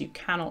leaves, you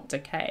cannot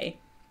decay,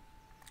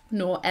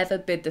 nor ever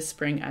bid the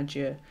spring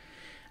adieu.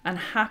 And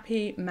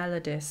happy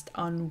melodist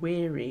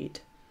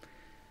unwearied.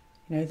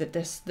 You know, that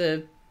this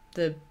the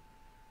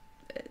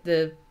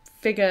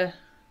figure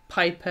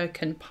piper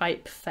can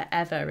pipe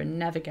forever and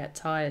never get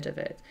tired of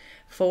it.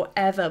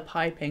 Forever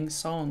piping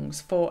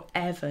songs,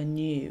 forever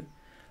new.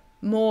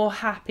 More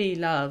happy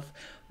love,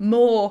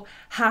 more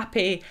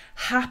happy,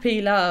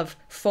 happy love,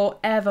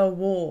 forever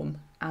warm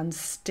and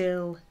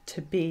still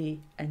to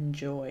be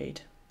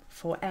enjoyed.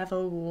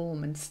 Forever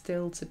warm and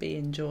still to be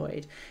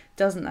enjoyed.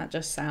 Doesn't that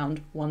just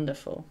sound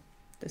wonderful?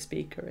 The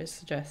speaker is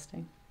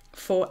suggesting.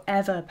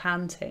 Forever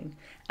panting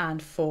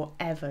and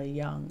forever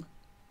young.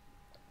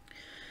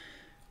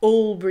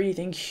 All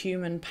breathing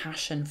human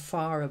passion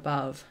far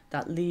above,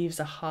 that leaves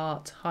a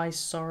heart high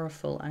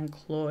sorrowful and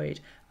cloyed,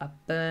 a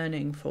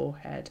burning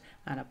forehead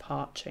and a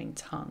parching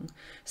tongue.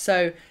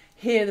 So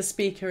here the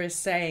speaker is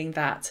saying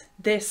that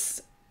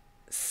this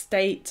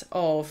state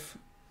of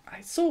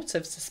sort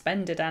of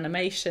suspended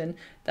animation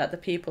that the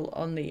people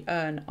on the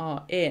urn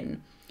are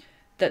in,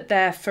 that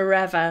they're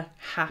forever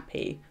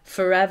happy,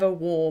 forever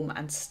warm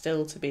and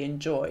still to be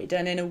enjoyed.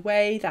 And in a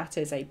way that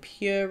is a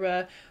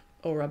purer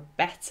or a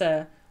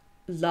better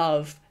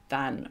love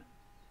than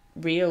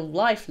real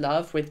life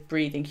love with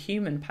breathing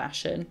human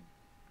passion,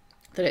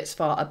 that it's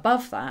far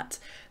above that,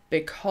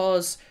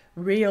 because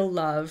real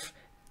love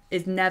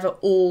is never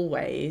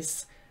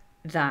always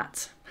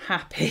that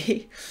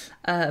happy,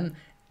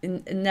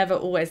 never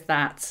always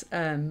that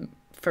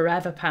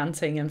forever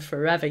panting and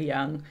forever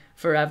young,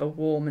 forever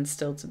warm and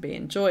still to be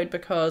enjoyed,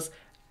 because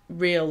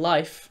real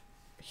life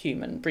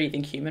human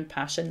breathing human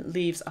passion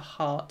leaves a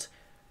heart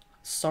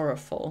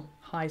sorrowful,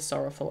 high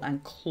sorrowful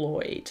and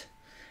cloyed.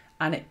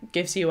 And it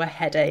gives you a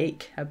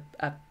headache,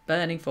 a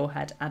burning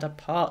forehead and a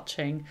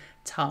parching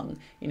tongue.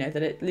 You know,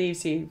 that it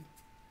leaves you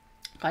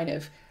kind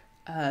of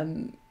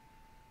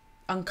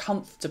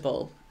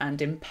uncomfortable and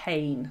in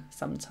pain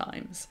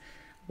sometimes.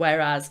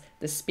 Whereas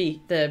the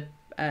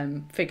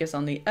figures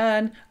on the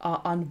urn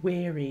are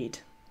unwearied.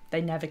 They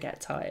never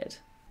get tired.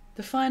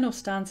 The final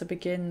stanza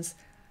begins,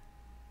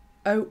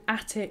 "O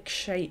Attic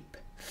shape,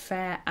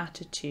 fair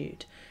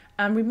attitude."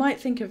 And we might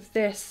think of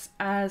this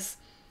as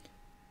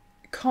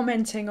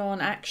commenting on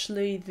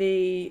actually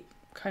the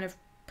kind of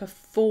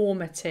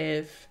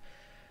performative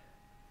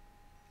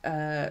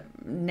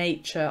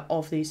nature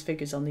of these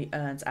figures on the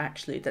urns,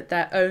 actually, that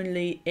they're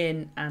only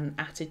in an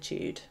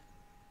attitude.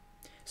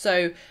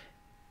 So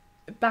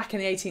back in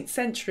the 18th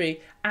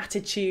century,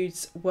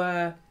 attitudes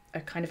were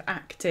a kind of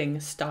acting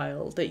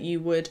style, that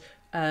you would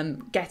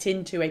get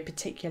into a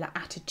particular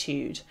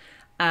attitude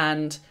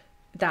and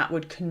that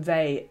would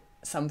convey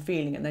some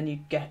feeling, and then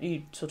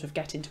you sort of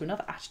get into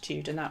another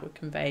attitude and that would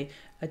convey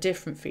a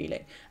different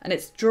feeling. And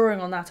it's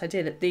drawing on that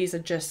idea that these are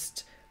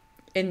just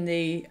in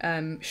the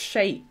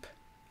shape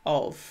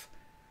of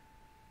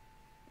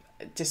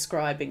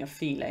describing a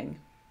feeling,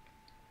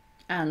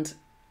 and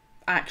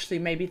actually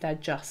maybe they're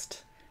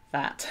just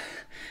that.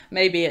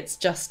 Maybe it's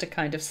just a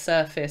kind of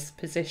surface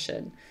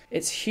position.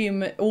 It's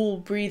human, all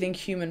breathing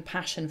human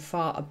passion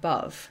far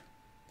above.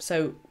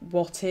 So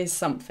what is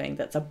something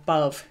that's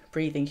above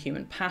breathing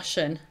human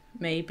passion?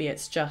 Maybe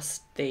it's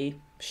just the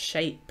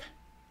shape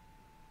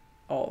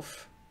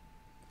of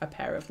a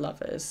pair of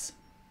lovers,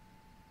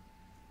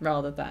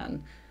 rather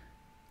than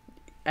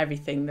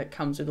everything that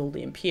comes with all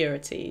the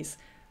impurities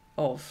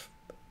of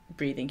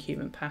breathing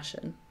human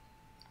passion.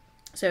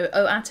 So,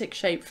 O Attic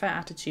shape, fair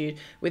attitude,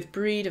 with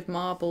breed of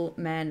marble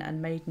men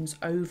and maidens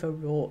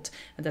overwrought.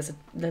 And there's a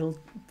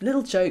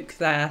little joke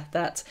there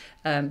that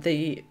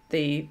the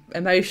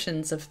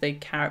emotions of the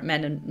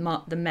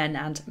the men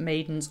and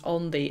maidens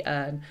on the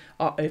urn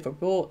are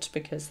overwrought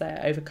because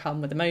they're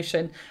overcome with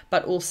emotion,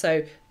 but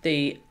also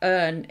the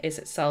urn is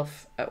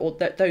itself, or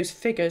those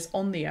figures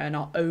on the urn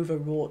are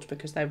overwrought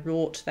because they're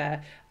wrought,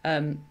 they're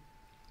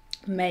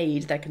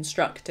made, they're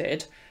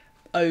constructed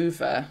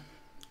over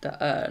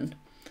the urn.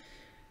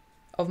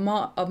 Of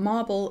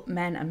marble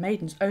men and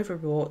maidens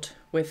overwrought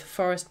with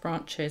forest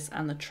branches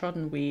and the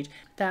trodden weed,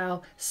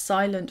 thou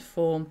silent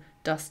form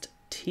dost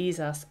tease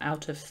us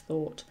out of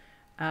thought,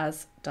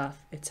 as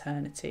doth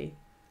eternity,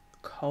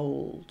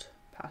 cold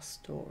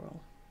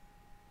pastoral.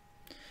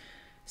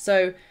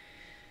 So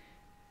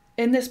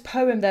in this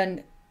poem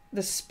then,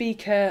 the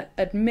speaker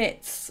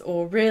admits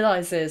or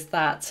realises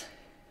that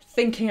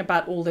thinking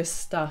about all this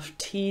stuff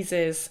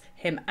teases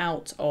him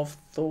out of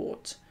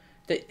thought.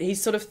 That he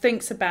sort of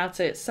thinks about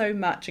it so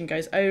much and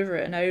goes over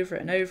it and over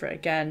it and over it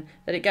again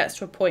that it gets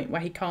to a point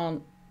where he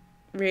can't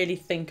really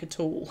think at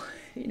all.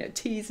 You know, it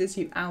teases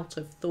you out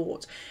of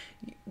thought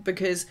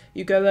because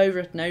you go over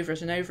it and over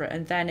it and over it,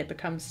 and then it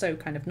becomes so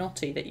kind of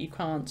knotty that you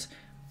can't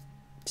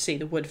see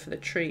the wood for the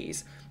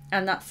trees.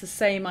 And that's the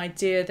same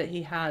idea that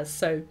he has.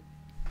 So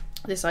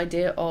this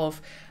idea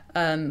of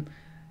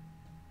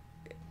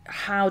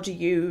how do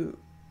you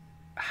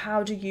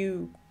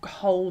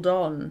hold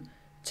on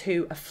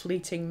to a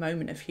fleeting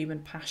moment of human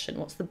passion?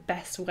 What's the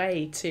best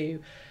way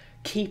to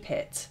keep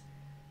it?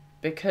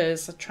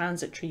 Because a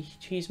transitory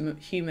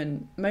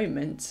human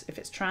moment, if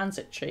it's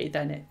transitory,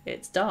 then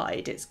it's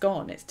died, it's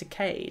gone, it's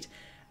decayed.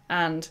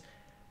 And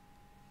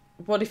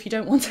what if you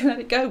don't want to let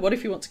it go? What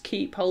if you want to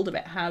keep hold of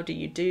it? How do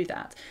you do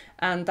that?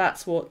 And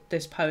that's what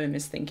this poem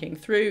is thinking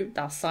through.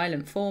 That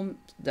silent form,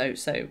 though,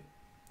 so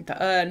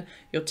the urn,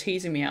 you're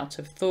teasing me out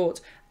of thought.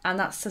 And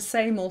that's the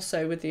same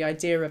also with the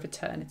idea of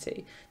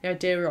eternity, the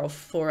idea of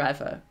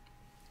forever,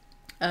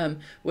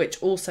 which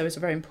also is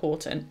a very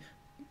important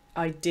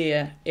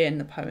idea in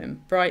the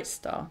poem Bright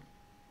Star.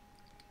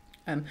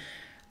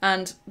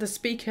 And the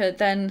speaker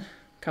then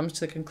comes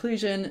to the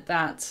conclusion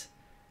that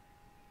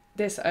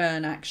this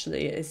urn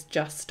actually is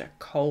just a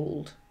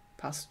cold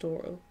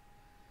pastoral,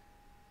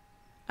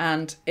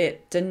 and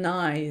it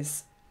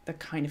denies the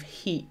kind of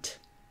heat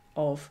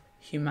of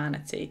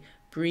humanity,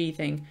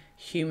 breathing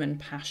human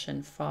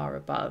passion far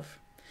above.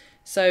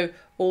 So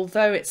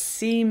although it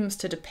seems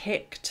to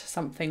depict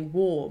something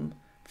warm,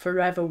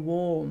 forever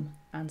warm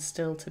and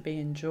still to be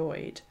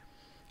enjoyed,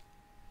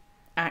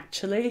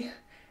 actually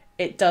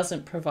it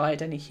doesn't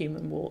provide any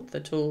human warmth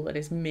at all. It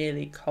is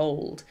merely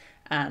cold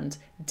and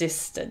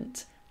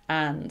distant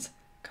and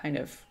kind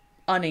of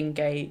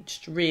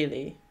unengaged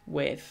really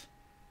with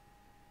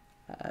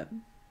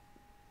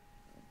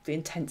the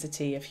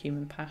intensity of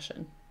human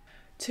passion.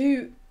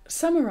 To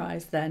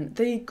summarise then,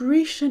 the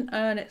Grecian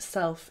urn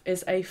itself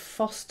is a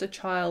foster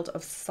child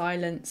of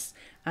silence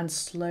and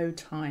slow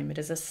time. It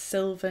is a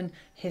sylvan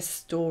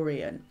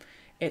historian.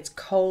 It's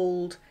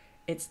cold,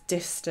 it's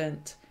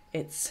distant,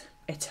 it's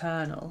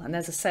eternal, and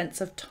there's a sense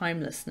of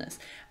timelessness.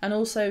 And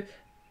also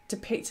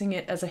depicting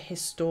it as a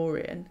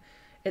historian,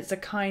 it's a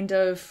kind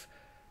of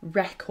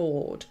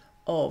record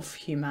of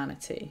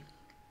humanity.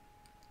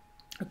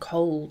 A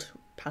cold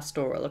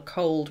pastoral, a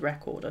cold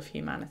record of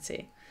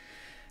humanity.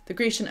 The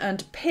Grecian urn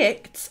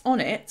depicts on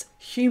it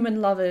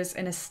human lovers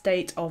in a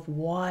state of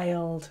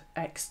wild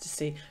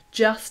ecstasy,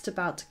 just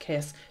about to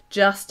kiss,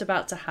 just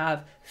about to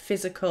have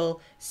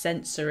physical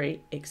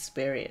sensory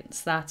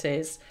experience. That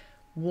is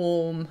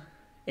warm,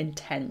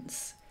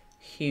 intense,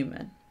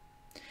 human.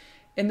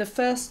 In the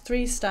first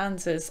three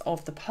stanzas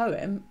of the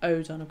poem,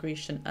 Ode on a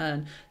Grecian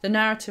Urn, the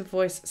narrative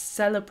voice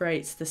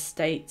celebrates the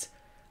state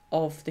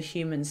of the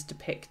humans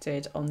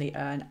depicted on the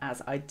urn as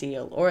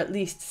ideal, or at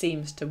least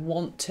seems to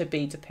want to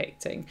be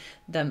depicting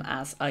them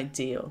as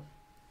ideal.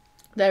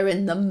 They're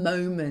in the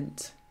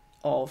moment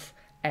of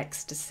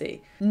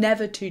ecstasy,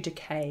 never to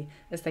decay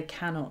as they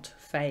cannot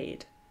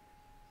fade.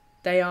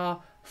 They are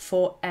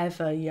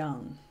forever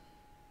young.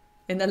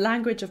 In the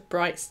language of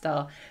Bright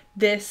Star,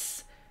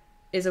 this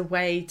is a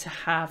way to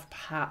have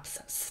perhaps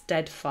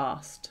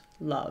steadfast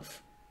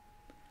love.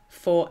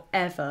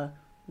 Forever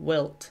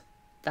wilt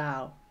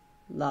thou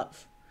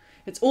love.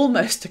 It's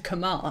almost a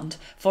command.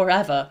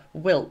 Forever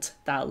wilt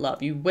thou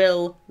love. You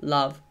will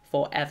love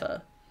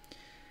forever.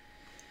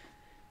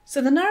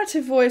 So the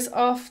narrative voice,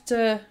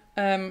 after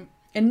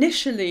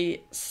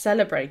initially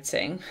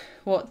celebrating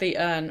what the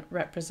urn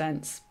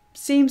represents,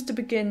 seems to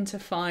begin to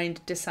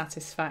find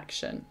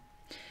dissatisfaction.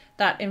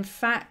 That in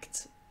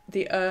fact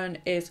the urn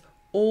is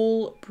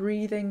all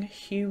breathing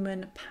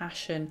human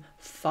passion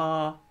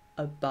far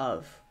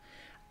above.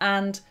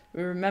 And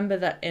we remember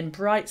that in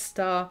Bright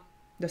Star,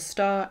 the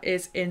star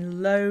is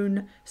in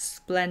lone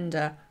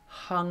splendour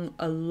hung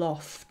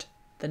aloft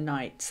the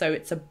night. So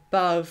it's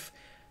above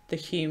the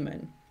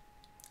human.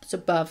 It's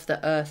above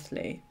the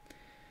earthly.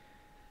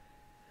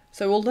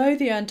 So although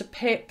the urn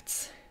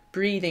depicts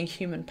breathing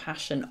human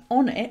passion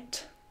on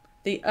it,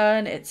 The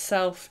urn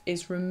itself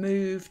is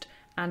removed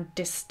and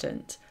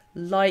distant,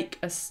 like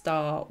a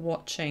star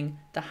watching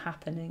the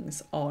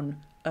happenings on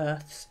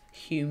Earth's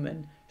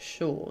human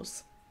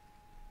shores.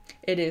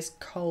 It is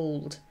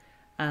cold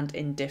and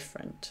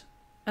indifferent.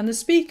 And the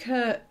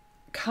speaker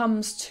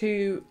comes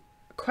to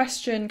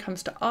question,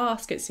 comes to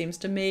ask, it seems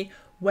to me,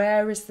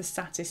 where is the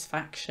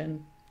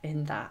satisfaction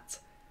in that?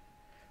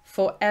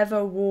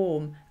 Forever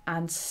warm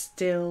and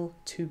still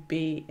to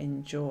be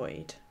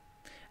enjoyed.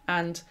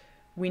 And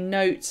we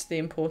note the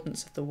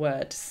importance of the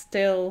word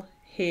still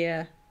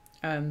here,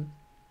 and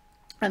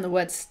the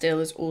word still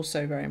is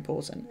also very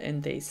important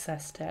in the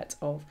sestet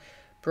of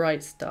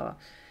Bright Star.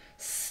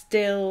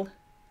 Still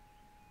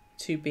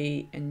to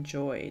be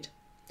enjoyed.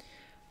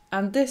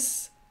 And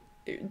this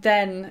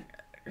then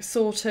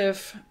sort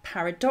of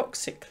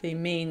paradoxically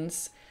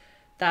means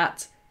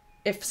that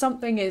if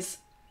something is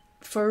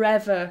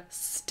forever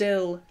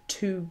still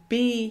to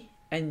be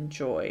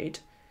enjoyed,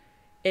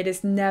 it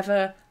is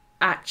never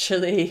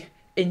actually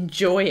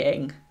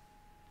enjoying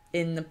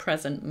in the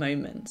present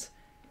moment.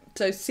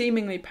 So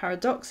seemingly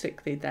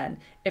paradoxically then,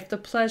 if the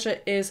pleasure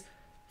is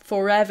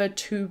forever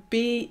to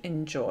be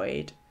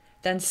enjoyed,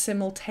 then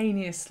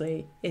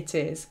simultaneously it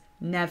is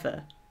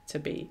never to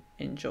be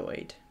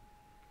enjoyed.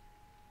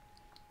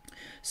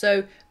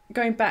 So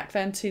going back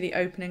then to the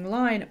opening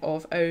line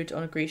of Ode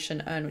on a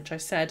Grecian Urn, which I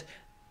said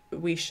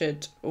we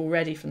should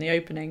already from the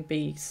opening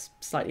be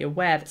slightly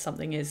aware that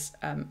something is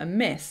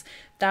amiss.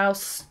 Thou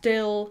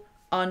still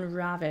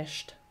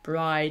unravished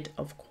bride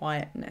of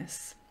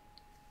quietness.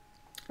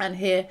 And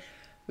here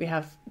we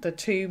have the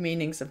two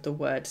meanings of the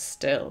word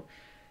still.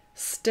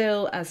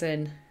 Still as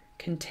in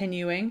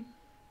continuing,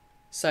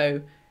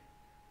 so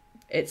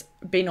it's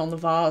been on the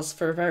vase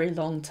for a very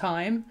long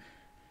time,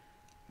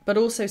 but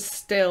also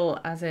still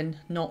as in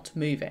not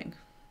moving.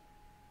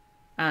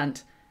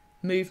 And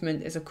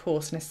movement is, of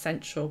course, an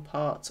essential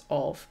part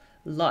of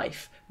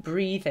life.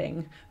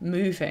 Breathing,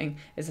 moving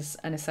is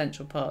an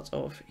essential part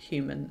of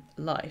human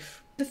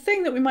life. The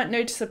thing that we might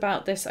notice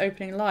about this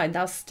opening line,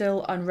 thou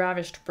still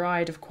unravished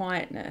bride of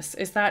quietness,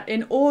 is that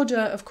in order,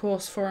 of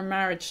course, for a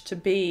marriage to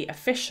be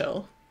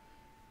official,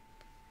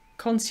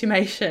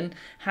 consummation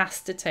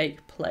has to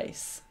take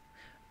place.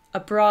 A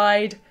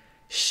bride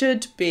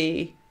should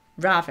be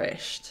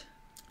ravished.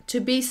 To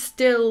be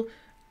still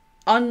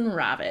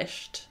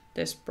unravished,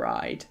 this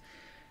bride,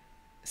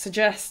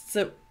 suggests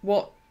that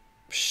what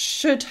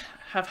should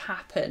have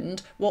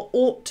happened, what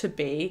ought to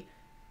be,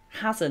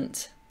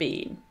 hasn't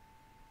been.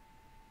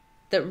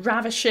 That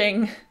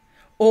ravishing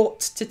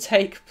ought to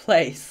take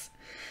place.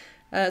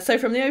 So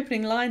from the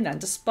opening line then,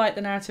 despite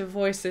the narrative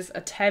voice's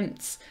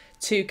attempts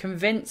to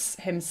convince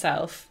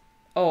himself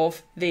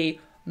of the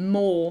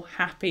more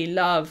happy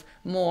love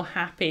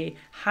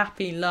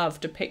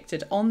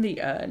depicted on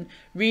the urn,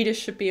 readers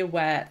should be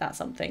aware that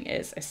something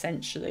is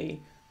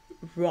essentially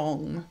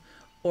wrong,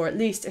 or at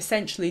least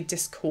essentially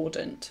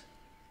discordant.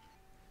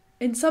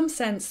 In some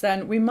sense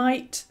then, we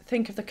might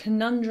think of the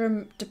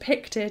conundrum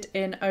depicted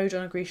in Ode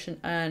on a Grecian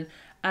Urn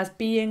as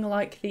being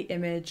like the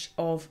image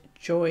of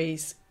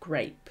Joy's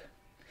grape,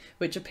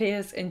 which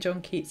appears in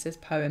John Keats's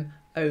poem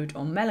Ode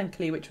on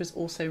Melancholy, which was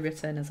also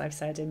written, as I've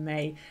said, in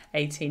May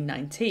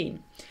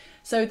 1819.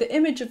 So the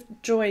image of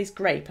Joy's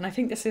grape, and I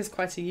think this is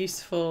quite a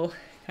useful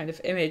kind of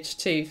image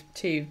to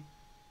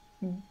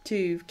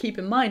keep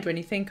in mind when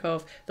you think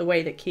of the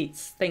way that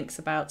Keats thinks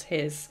about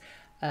his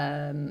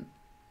kind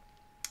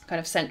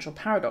of central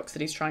paradox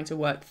that he's trying to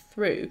work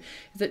through,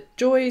 is that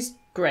Joy's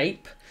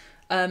grape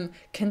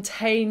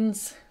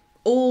contains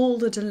all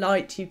the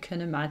delight you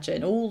can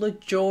imagine, all the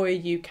joy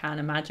you can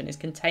imagine is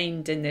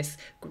contained in this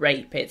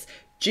grape. Its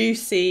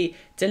juicy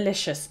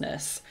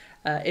deliciousness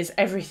is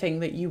everything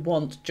that you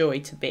want joy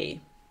to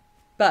be.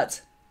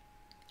 But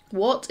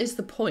what is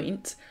the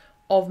point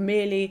of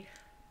merely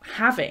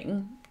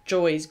having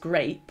Joy's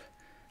grape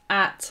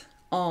at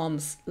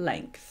arm's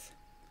length,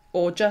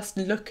 or just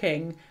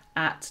looking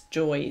at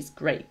Joy's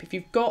grape? If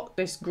you've got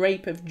this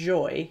grape of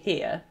joy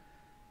here,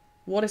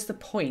 what is the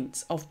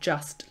point of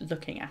just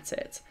looking at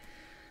it?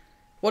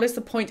 What is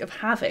the point of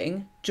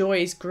having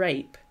Joy's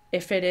grape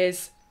if it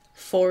is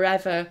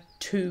forever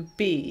to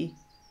be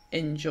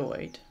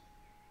enjoyed?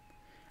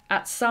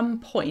 At some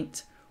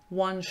point,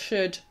 one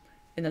should,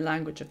 in the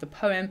language of the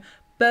poem,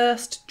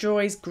 burst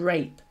Joy's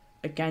grape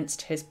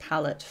against his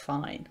palate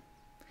fine.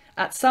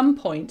 At some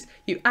point,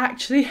 you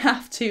actually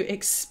have to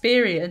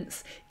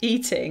experience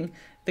eating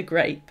the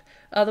grape.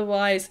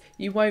 Otherwise,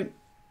 you won't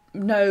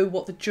know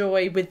what the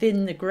joy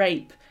within the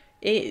grape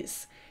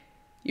is.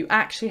 You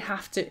actually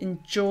have to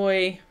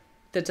enjoy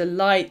the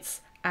delights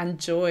and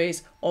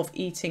joys of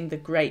eating the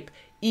grape,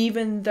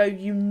 even though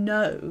you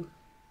know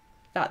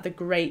that the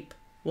grape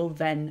will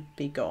then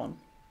be gone.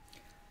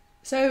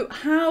 So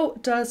how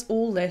does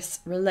all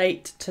this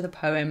relate to the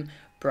poem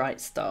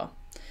Bright Star?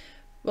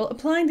 Well,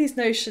 applying these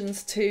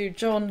notions to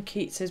John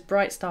Keats's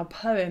Bright Star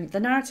poem, the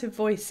narrative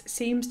voice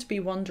seems to be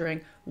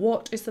wondering,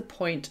 what is the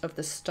point of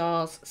the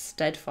star's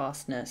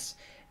steadfastness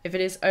if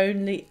it is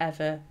only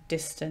ever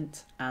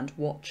distant and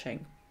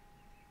watching?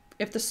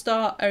 if the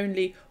star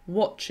only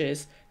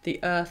watches the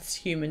earth's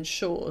human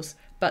shores,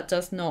 but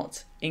does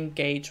not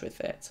engage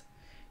with it?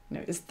 You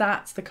know, is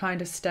that the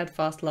kind of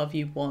steadfast love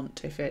you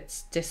want if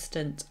it's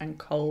distant and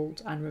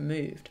cold and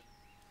removed?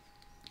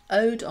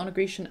 Ode on a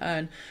Grecian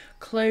Urn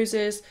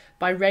closes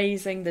by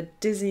raising the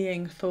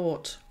dizzying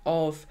thought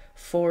of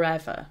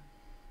forever,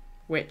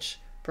 which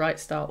Bright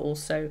Star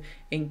also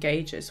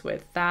engages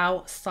with.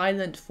 Thou,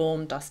 silent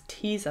form, dost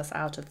tease us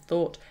out of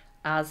thought,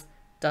 as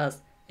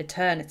does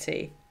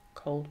eternity,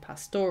 cold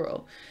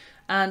pastoral.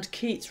 And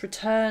Keats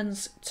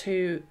returns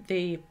to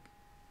the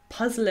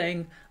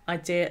puzzling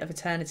idea of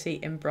eternity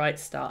in Bright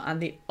Star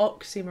and the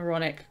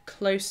oxymoronic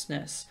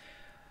closeness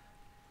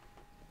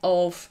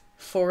of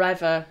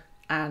forever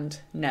and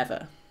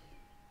never,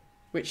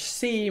 which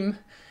seem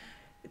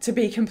to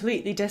be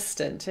completely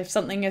distant. If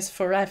something is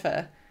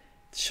forever,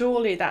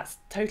 surely that's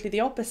totally the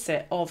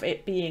opposite of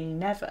it being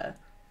never.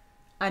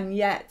 And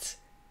yet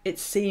it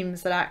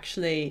seems that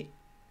actually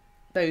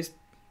those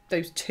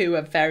two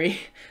are very,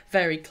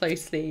 very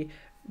closely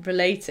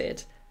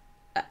related,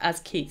 as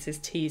Keats is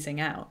teasing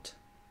out.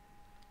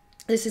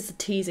 This is the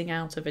teasing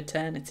out of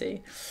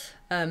eternity.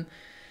 The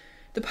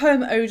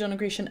poem Ode on a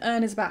Grecian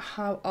Urn is about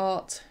how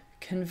art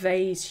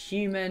conveys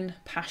human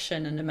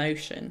passion and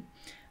emotion,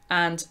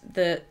 and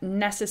the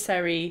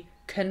necessary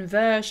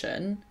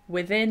conversion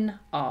within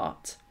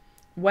art,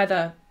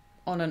 whether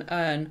on an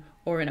urn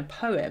or in a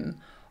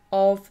poem,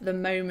 of the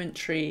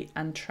momentary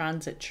and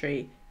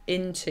transitory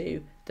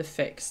into the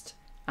fixed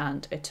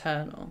and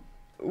eternal.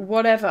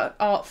 Whatever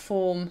art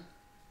form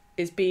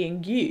is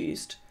being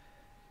used,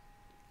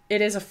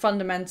 it is a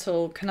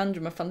fundamental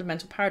conundrum, a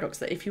fundamental paradox,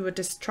 that if you were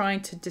just trying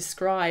to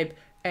describe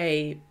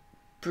a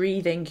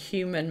breathing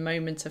human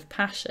moment of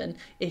passion,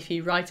 if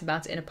you write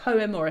about it in a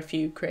poem or if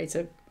you create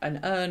an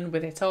urn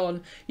with it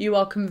on, you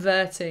are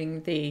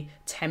converting the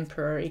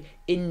temporary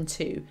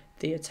into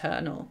the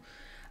eternal.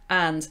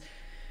 And,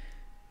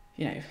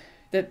 you know,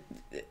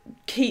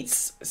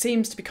 Keats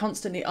seems to be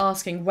constantly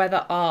asking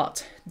whether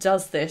art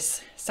does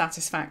this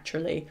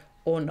satisfactorily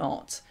or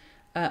not.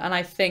 And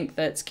I think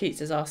that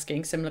Keats is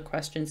asking similar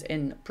questions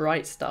in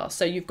Bright Star.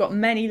 So you've got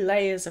many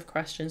layers of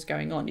questions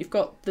going on. You've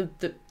got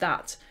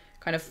that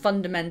kind of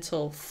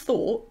fundamental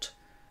thought.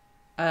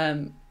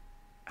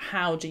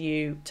 How do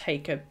you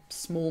take a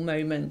small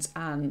moment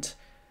and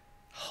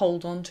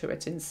hold on to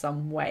it in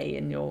some way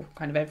in your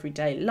kind of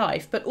everyday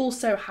life? But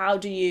also, how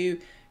do you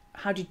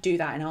do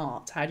that in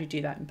art? How do you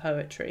do that in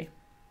poetry?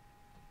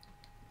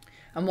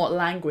 And what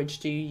language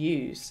do you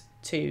use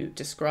to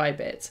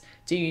describe it?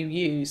 Do you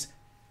use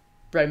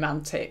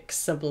romantic,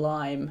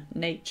 sublime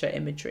nature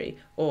imagery,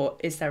 or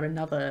is there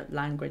another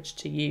language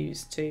to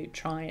use to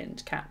try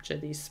and capture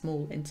these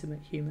small,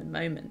 intimate human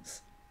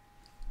moments?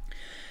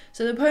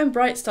 So the poem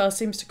Bright Star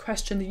seems to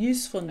question the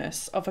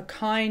usefulness of a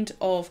kind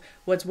of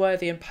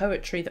Wordsworthian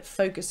poetry that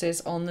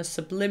focuses on the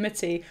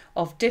sublimity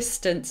of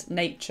distant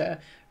nature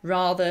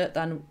rather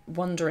than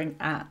wondering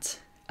at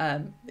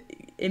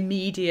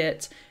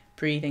immediate,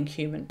 breathing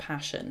human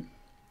passion.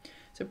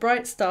 So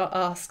Bright Star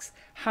asks,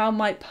 how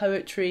might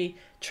poetry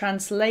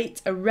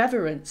translate a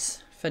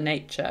reverence for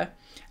nature?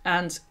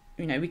 And,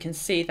 you know, we can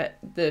see that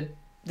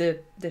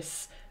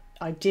this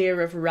idea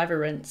of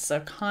reverence,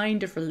 a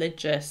kind of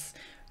religious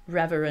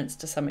reverence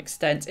to some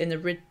extent, in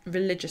the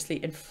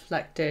religiously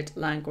inflected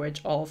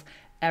language of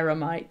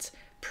eremite,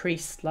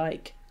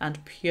 priest-like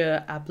and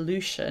pure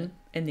ablution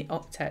in the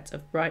octet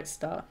of Bright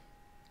Star.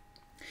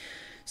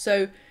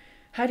 So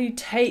how do you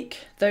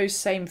take those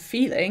same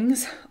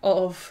feelings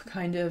of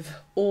kind of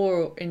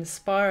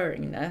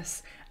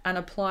awe-inspiringness and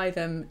apply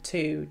them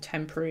to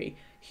temporary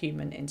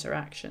human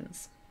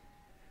interactions?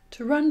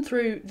 To run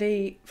through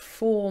the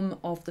form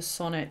of the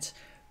sonnet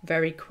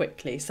very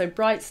quickly. So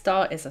Bright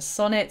Star is a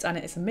sonnet, and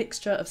it is a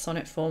mixture of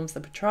sonnet forms, the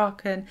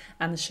Petrarchan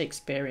and the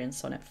Shakespearean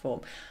sonnet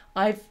form.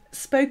 I've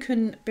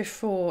spoken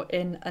before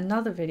in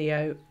another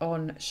video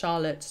on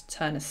Charlotte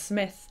Turner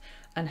Smith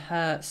and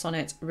her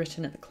sonnet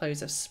written at the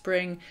close of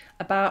spring,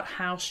 about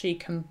how she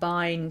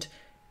combined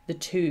the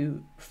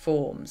two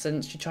forms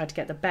and she tried to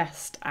get the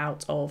best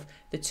out of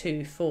the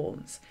two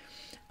forms.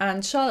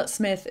 And Charlotte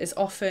Smith is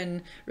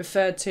often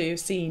referred to,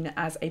 seen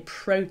as a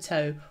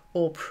proto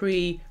or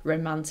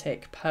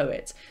pre-romantic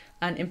poet.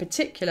 And in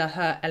particular,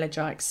 her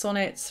elegiac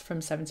sonnets from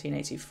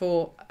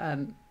 1784,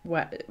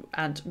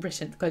 and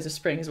written at the close of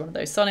spring is one of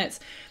those sonnets,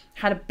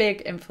 had a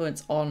big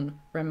influence on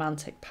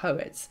romantic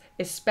poets,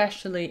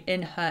 especially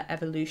in her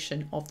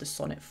evolution of the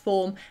sonnet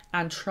form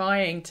and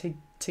trying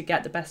to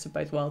get the best of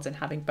both worlds and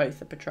having both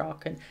the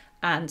Petrarchan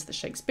and the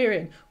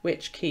Shakespearean,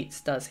 which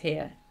Keats does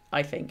here,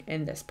 I think,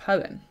 in this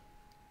poem.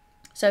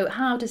 So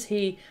how does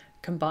he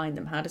combine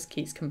them? How does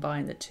Keats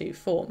combine the two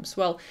forms?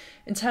 Well,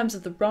 in terms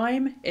of the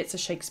rhyme, it's a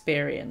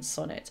Shakespearean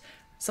sonnet,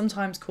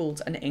 sometimes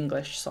called an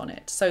English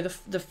sonnet. So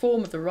the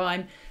form of the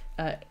rhyme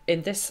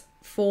in this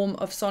form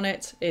of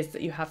sonnet is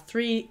that you have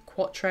 3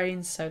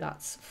 quatrains, so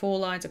that's 4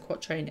 lines. A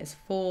quatrain is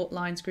 4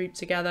 lines grouped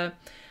together.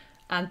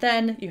 And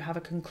then you have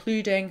a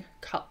concluding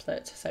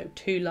couplet, so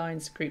 2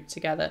 lines grouped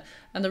together.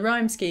 And the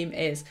rhyme scheme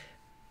is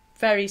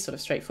very sort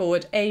of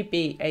straightforward: A,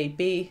 B, A,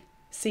 B,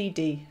 C,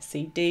 D,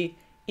 C, D,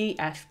 E,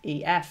 F,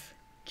 E, F,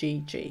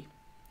 G, G.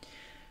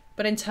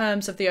 But in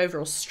terms of the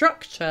overall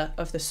structure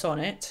of the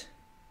sonnet,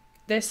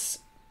 this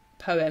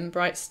poem,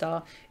 Bright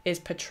Star, is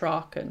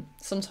Petrarchan,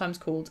 sometimes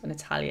called an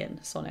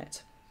Italian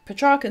sonnet.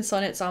 Petrarchan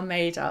sonnets are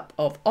made up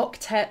of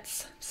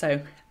octets,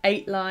 so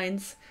 8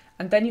 lines,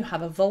 and then you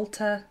have a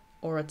volta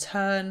or a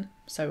turn,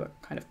 so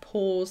a kind of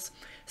pause.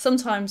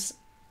 Sometimes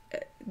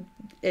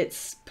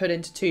it's put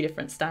into 2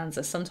 different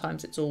stanzas,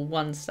 sometimes it's all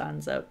one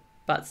stanza,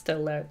 but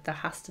still there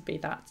has to be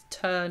that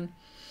turn.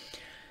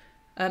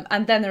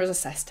 And then there is a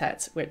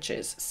sestet, which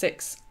is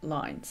 6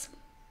 lines.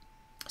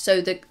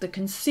 So the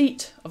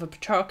conceit of a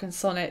Petrarchan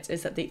sonnet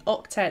is that the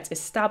octet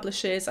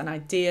establishes an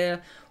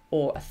idea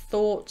or a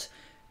thought,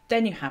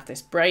 then you have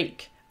this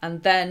break,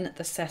 and then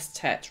the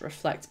sestet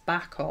reflects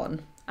back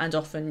on and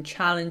often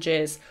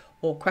challenges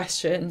or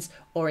questions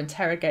or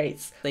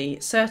interrogates the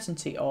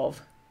certainty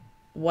of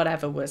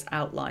whatever was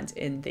outlined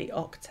in the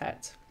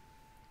octet.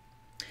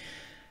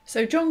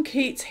 So John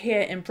Keats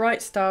here in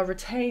Bright Star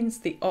retains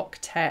the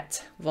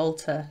octet,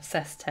 volta,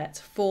 sestet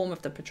form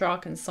of the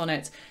Petrarchan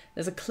sonnet.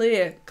 There's a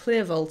clear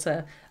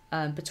volta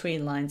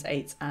between lines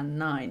 8 and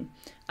 9,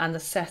 and the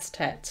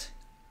sestet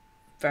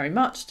very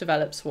much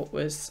develops what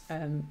was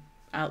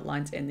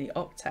outlined in the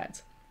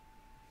octet.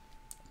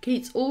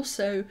 Keats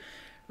also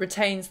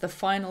retains the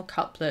final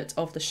couplet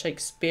of the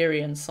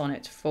Shakespearean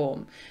sonnet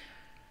form,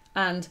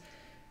 and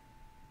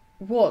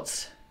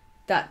what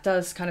that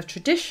does kind of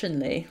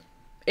traditionally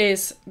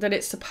is that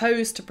it's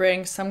supposed to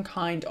bring some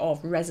kind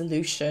of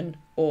resolution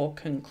or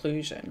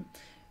conclusion.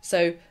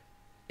 So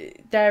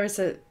there is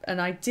an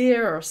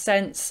idea or a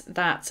sense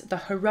that the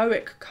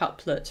heroic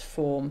couplet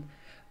form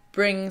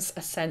brings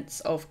a sense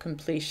of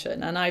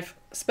completion, and I've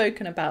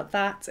spoken about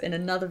that in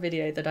another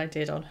video that I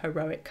did on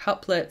heroic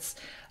couplets,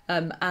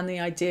 and the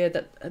idea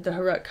that the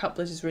heroic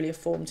couplet is really a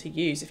form to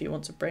use if you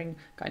want to bring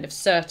kind of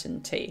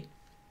certainty,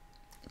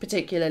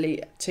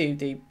 particularly to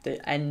the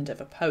end of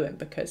a poem,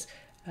 because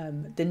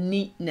the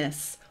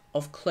neatness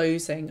of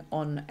closing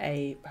on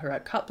a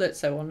heroic couplet,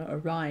 so on a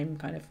rhyme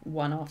kind of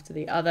one after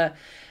the other,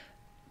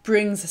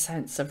 brings a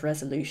sense of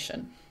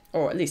resolution,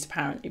 or at least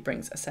apparently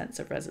brings a sense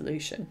of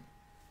resolution.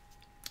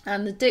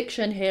 And the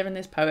diction here in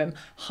this poem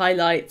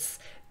highlights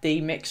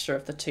the mixture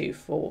of the 2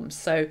 forms.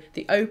 So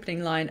the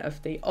opening line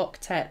of the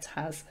octet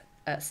has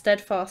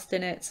stedfast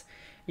in it.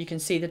 You can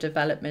see the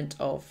development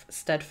of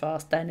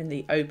stedfast then in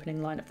the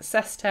opening line of the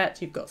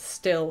sestet. You've got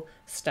still,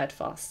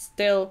 steadfast,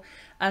 still,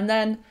 and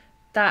then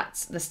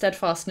the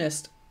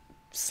steadfastness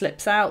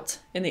slips out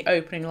in the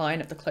opening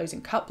line of the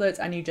closing couplet,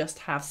 and you just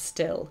have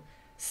still,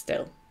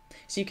 still.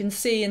 So you can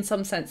see in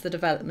some sense the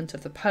development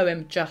of the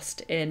poem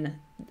just in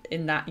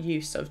that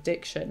use of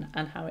diction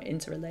and how it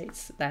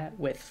interrelates there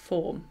with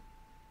form.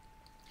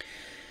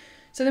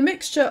 So the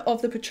mixture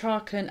of the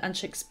Petrarchan and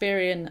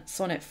Shakespearean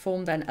sonnet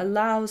form then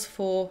allows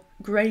for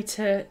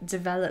greater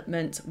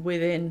development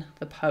within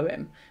the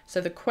poem.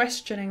 So the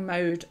questioning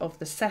mode of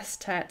the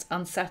sestet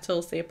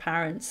unsettles the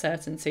apparent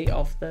certainty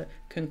of the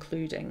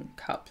concluding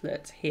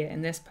couplet here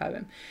in this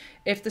poem.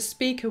 If the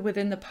speaker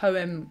within the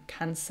poem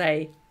can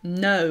say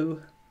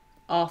no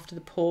after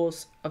the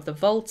pause of the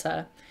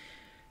volta,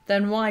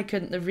 then why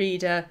couldn't the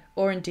reader,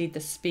 or indeed the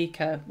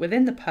speaker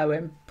within the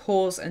poem,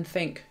 pause and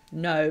think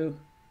no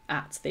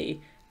at the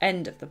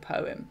end of the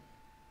poem?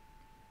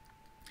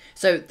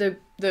 So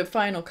the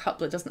final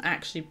couplet doesn't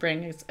actually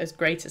bring as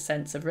great a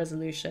sense of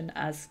resolution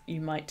as you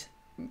might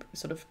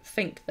sort of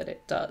think that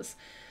it does.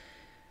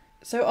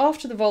 So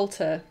after the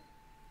volta,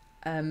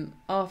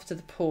 after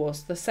the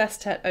pause, the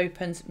sestet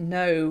opens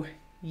no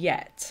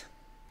yet,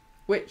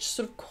 which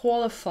sort of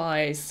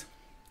qualifies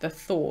the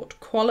thought,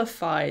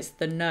 qualifies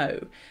the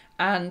no,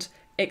 and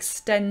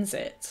extends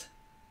it,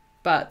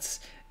 but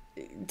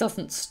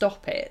doesn't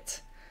stop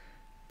it.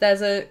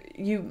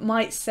 You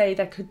might say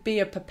there could be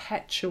a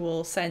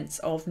perpetual sense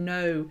of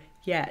no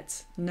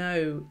yet,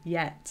 no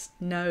yet,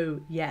 no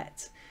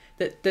yet.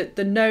 That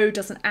the no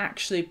doesn't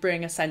actually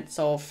bring a sense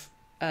of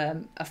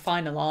a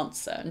final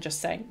answer and just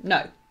saying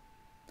no.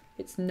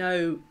 It's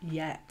no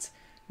yet,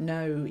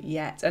 no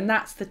yet. And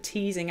that's the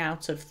teasing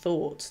out of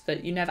thought,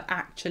 that you never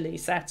actually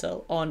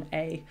settle on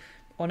a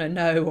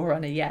no or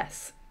on a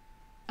yes.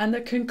 And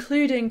the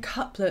concluding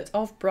couplet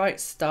of Bright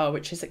Star,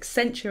 which is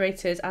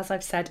accentuated, as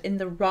I've said, in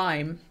the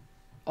rhyme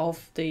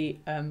of the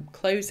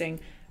closing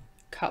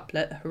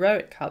couplet, the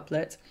heroic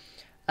couplet,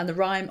 and the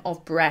rhyme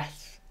of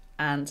breath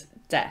and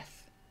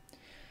death.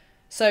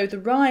 So the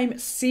rhyme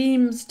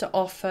seems to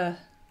offer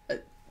a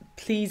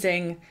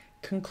pleasing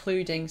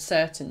concluding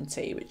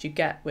certainty, which you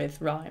get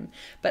with rhyme,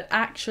 but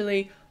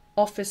actually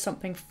offers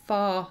something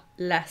far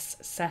less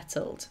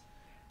settled.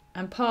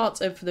 And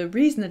part of the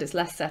reason that it's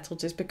less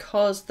settled is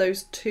because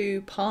those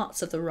 2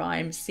 parts of the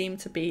rhyme seem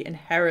to be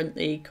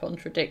inherently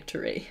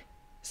contradictory.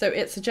 So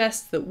it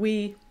suggests that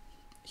we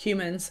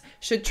humans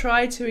should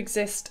try to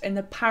exist in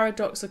the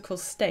paradoxical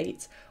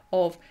state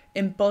of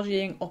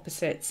embodying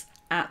opposites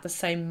at the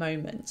same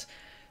moment.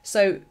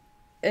 So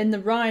in the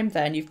rhyme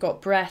then you've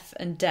got breath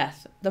and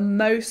death. The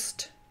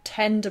most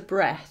tender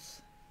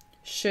breath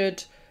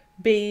should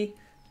be,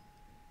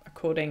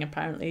 according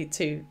apparently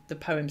to the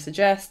poem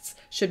suggests,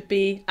 should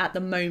be at the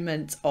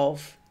moment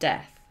of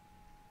death.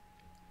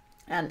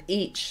 And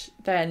each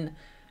then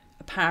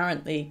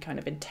apparently kind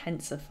of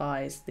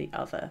intensifies the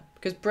other,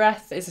 because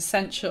breath is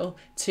essential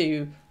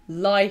to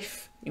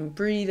life.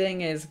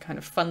 Breathing is a kind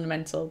of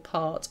fundamental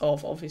part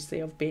of, obviously,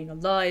 of being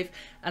alive.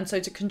 And so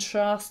to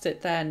contrast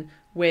it then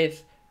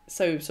with,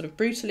 so sort of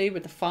brutally,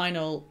 with the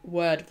final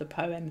word of the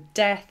poem,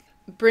 death,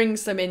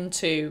 brings them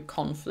into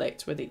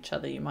conflict with each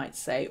other, you might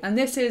say. And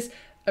this is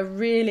a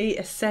really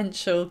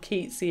essential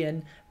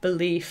Keatsian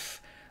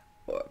belief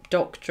or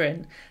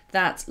doctrine,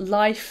 that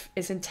life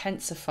is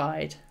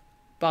intensified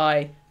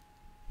by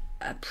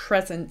a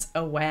present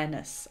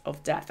awareness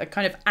of death, a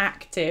kind of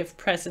active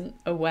present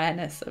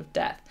awareness of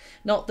death.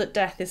 Not that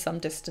death is some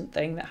distant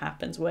thing that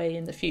happens way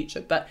in the future,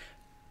 but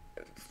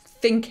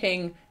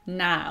thinking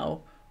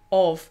now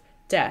of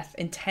death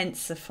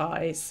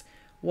intensifies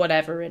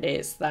whatever it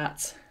is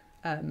that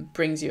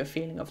brings you a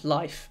feeling of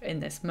life in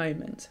this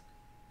moment.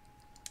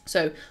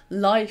 So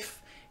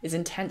life is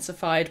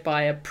intensified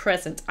by a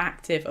present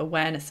active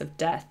awareness of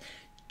death.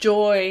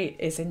 Joy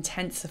is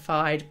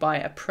intensified by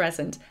a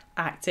present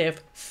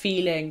active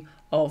feeling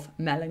of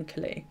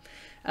melancholy.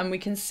 And we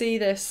can see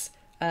this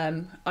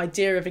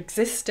idea of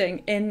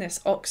existing in this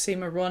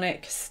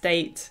oxymoronic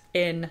state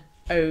in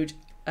Ode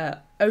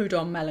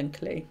on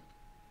Melancholy.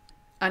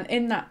 And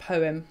in that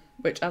poem,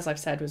 which, as I've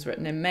said, was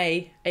written in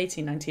May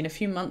 1819, a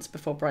few months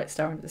before Bright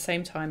Star and at the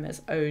same time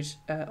as Ode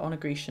on a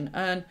Grecian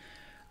Urn,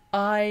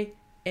 I,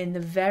 in the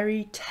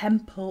very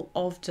temple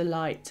of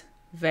delight,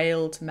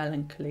 veiled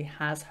melancholy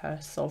has her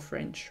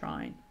sovereign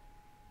shrine.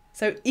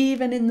 So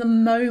even in the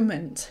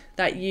moment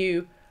that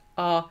you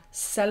are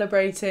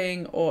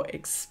celebrating or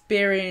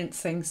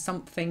experiencing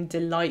something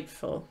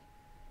delightful,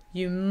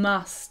 you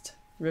must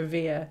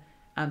revere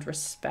and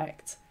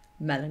respect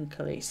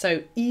melancholy.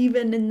 So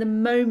even in the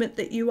moment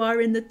that you are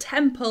in the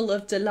temple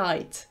of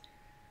delight,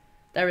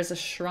 there is a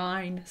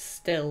shrine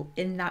still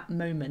in that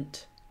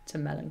moment to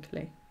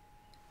melancholy.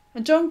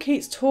 And John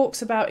Keats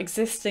talks about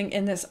existing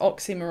in this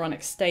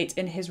oxymoronic state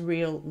in his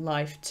real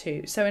life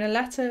too. So in a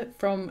letter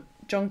from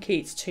John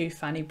Keats to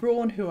Fanny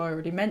Brawne, who I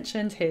already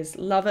mentioned, his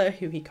lover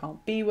who he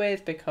can't be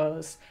with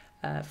because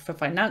for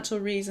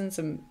financial reasons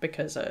and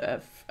because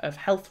of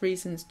health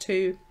reasons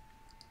too.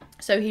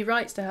 So he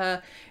writes to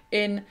her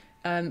in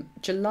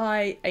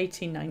July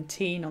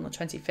 1819 on the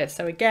 25th.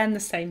 So again, the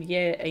same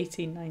year,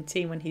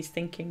 1819, when he's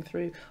thinking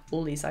through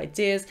all these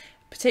ideas,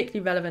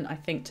 particularly relevant, I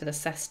think, to the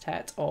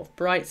sestet of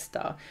Bright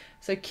Star.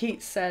 So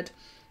Keats said,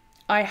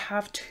 "I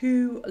have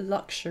two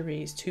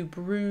luxuries to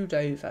brood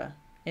over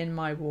in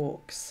my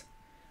walks.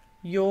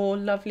 Your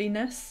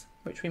loveliness,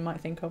 which we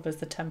might think of as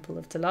the temple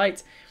of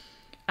delight,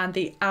 and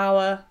the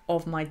hour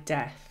of my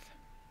death,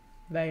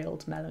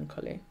 veiled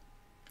melancholy.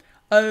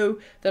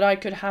 Oh, that I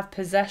could have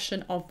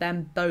possession of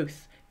them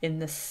both in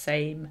the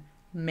same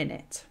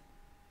minute."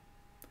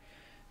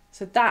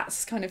 So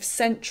that's kind of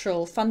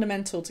central,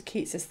 fundamental to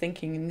Keats's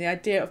thinking, and the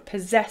idea of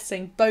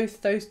possessing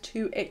both those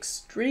two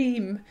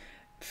extreme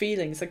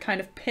feelings, the kind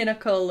of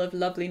pinnacle of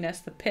loveliness,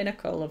 the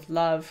pinnacle of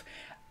love,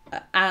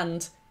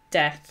 and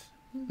death,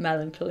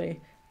 melancholy,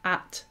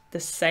 at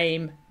the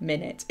same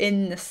minute,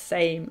 in the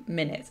same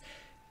minute.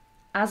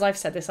 As I've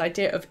said, this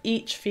idea of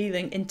each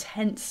feeling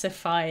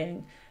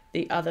intensifying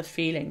the other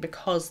feeling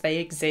because they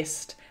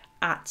exist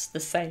at the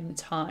same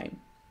time.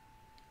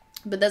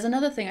 But there's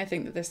another thing I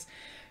think that this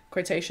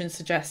quotation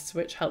suggests,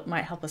 which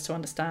might help us to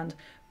understand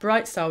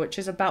Bright Star, which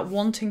is about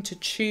wanting to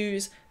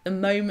choose the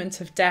moment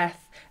of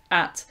death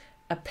at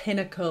a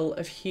pinnacle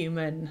of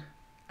human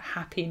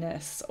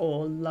happiness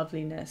or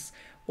loveliness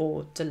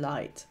or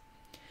delight.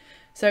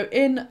 So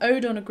in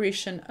Ode on a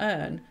Grecian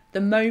Urn,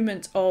 the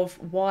moment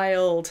of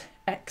wild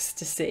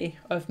ecstasy,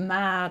 of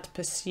mad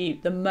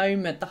pursuit, the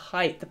moment, the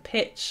height, the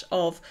pitch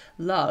of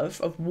love,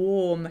 of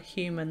warm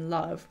human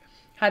love,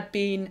 had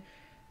been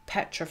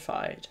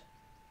petrified,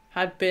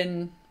 had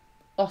been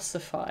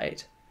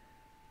ossified,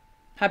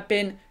 had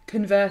been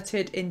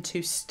converted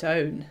into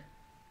stone,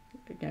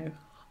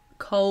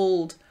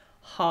 cold,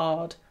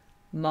 hard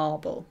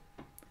marble.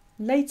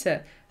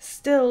 Later,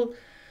 still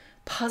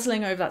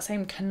puzzling over that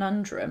same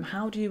conundrum,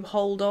 how do you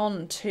hold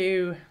on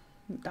to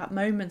that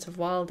moment of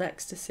wild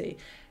ecstasy?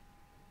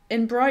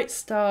 In Bright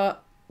Star,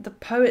 the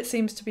poet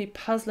seems to be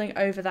puzzling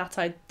over that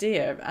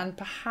idea and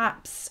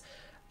perhaps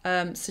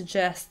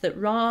suggests that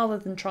rather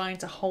than trying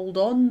to hold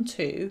on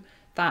to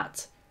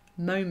that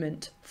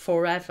moment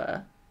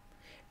forever,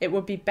 it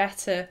would be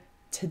better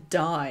to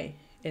die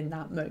in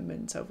that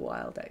moment of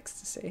wild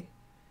ecstasy.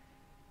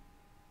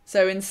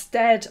 So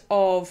instead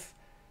of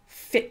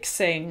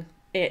fixing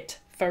it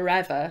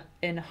forever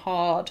in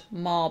hard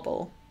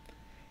marble,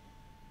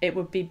 it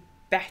would be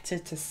better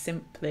to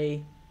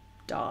simply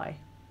die.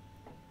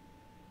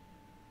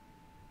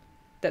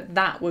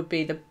 That would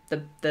be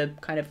the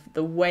kind of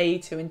the way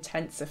to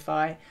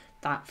intensify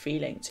that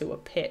feeling to a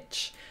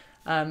pitch.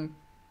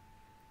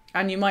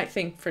 And you might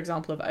think, for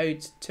example, of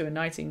Ode to a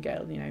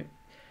Nightingale,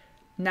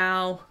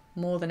 now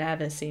more than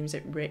ever seems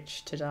it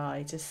rich to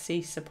die, to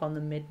cease upon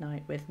the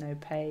midnight with no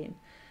pain.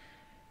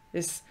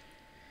 This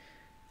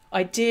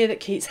idea that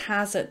Keats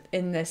has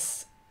in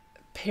this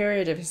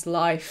period of his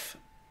life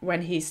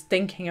when he's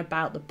thinking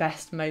about the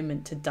best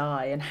moment to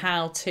die and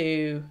how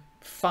to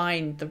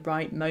find the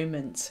right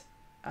moment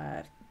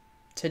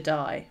to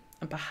die.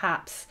 And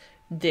perhaps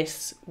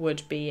this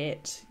would be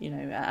it, you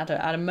know, at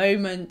a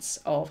moment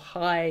of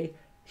high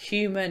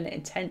human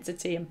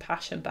intensity and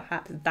passion,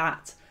 perhaps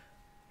that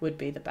would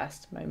be the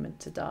best moment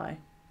to die.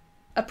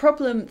 A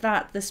problem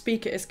that the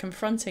speaker is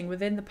confronting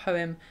within the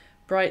poem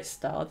Bright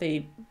Star,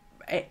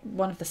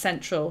 one of the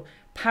central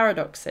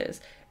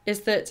paradoxes,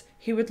 is that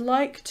he would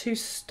like to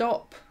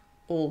stop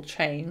all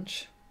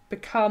change,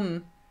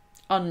 become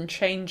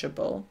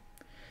unchangeable,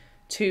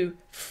 to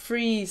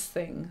freeze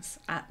things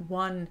at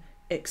one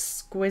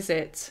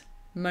exquisite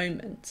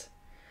moment.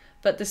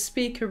 But the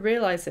speaker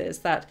realizes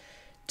that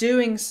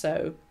doing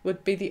so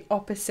would be the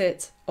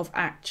opposite of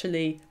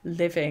actually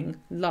living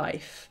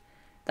life,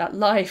 that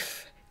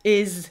life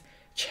is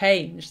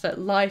change, that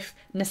life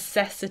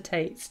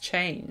necessitates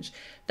change,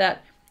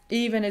 that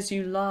even as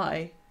you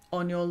lie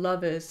on your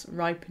lover's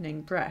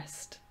ripening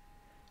breast,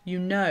 you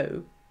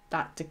know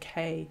that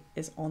decay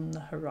is on the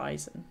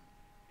horizon.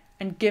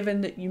 And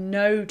given that you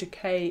know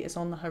decay is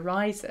on the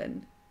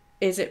horizon,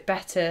 is it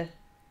better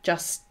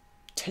just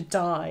to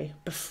die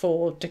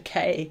before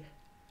decay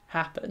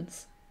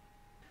happens?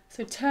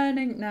 So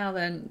turning now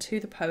then to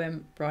the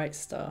poem Bright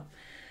Star,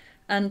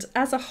 and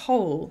as a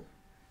whole,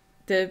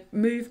 the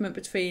movement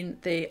between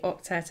the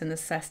octet and the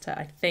sestet,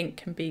 I think,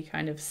 can be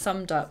kind of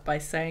summed up by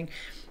saying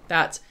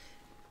that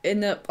in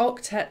the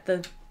octet,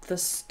 the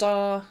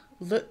star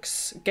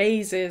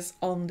gazes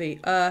on the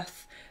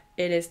earth,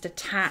 it is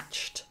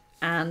detached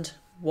and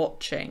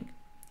watching.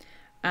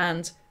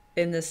 And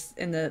in the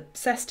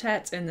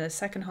sestet, in the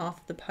second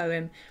half of the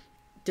poem,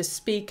 the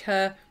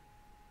speaker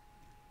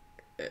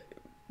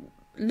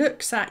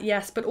looks at,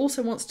 yes, but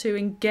also wants to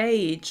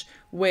engage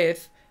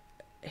with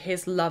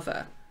his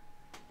lover.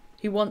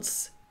 He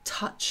wants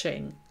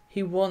touching,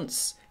 he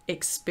wants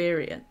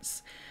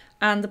experience.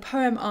 And the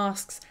poem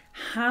asks,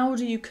 how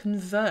do you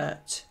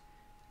convert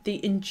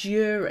the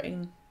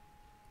enduring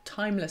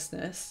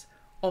timelessness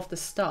of the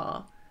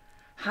star?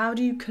 How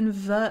do you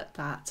convert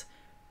that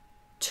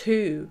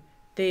to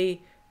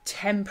the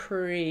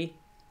temporary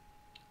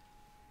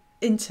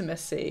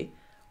intimacy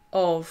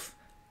of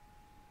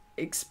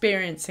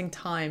experiencing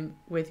time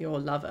with your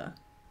lover?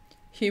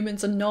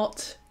 Humans are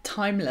not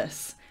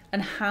timeless.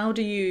 And how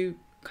do you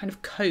kind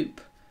of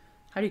cope?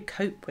 How do you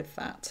cope with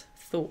that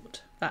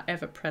thought, that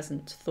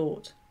ever-present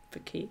thought for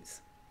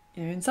Keats?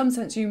 You know, in some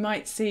sense, you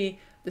might see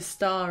the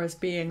star as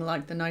being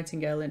like the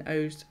nightingale in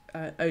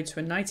Ode to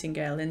a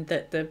Nightingale, in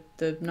that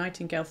the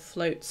nightingale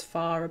floats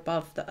far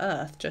above the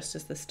earth, just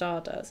as the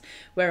star does,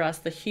 whereas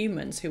the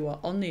humans who are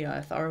on the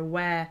earth are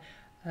aware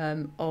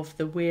of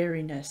the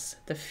weariness,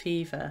 the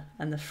fever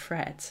and the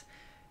fret,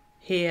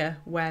 here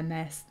where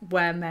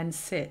men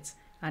sit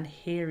and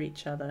hear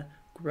each other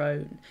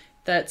groan.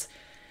 That,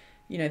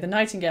 you know, the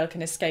nightingale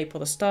can escape, or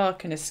the star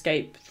can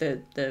escape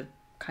the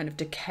kind of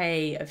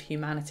decay of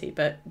humanity,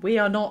 but we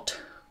are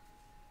not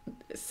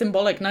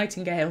symbolic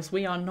nightingales,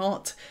 we are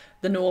not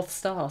the North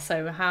Star.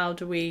 So how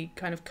do we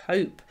kind of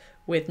cope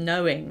with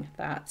knowing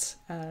that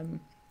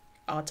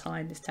our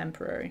time is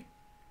temporary?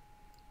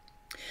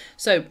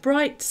 So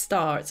Bright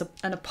Star, it's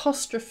an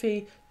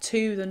apostrophe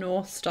to the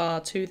North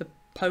Star, to the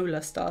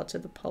polar star, to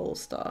the pole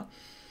star.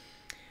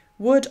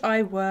 Would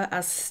I were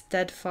as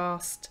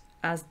steadfast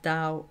as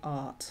thou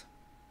art,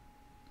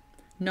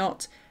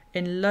 not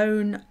in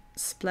lone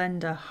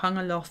splendour hung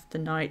aloft the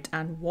night,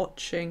 and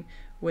watching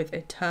with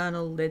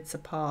eternal lids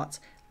apart,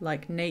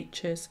 like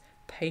nature's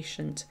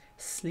patient,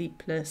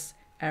 sleepless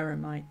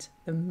eremite,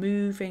 the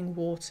moving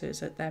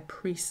waters at their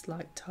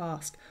priest-like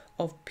task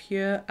of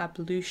pure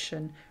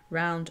ablution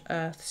round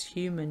earth's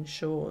human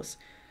shores,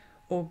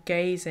 or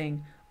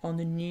gazing on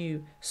the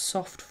new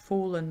soft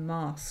fallen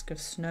mask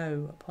of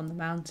snow upon the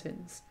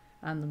mountains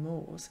and the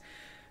moors.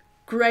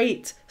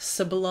 Great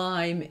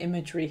sublime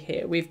imagery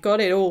here. We've got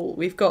it all.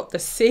 We've got the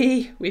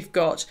sea, we've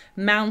got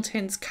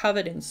mountains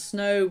covered in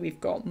snow, we've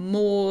got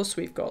moors,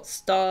 we've got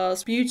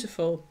stars.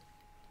 Beautiful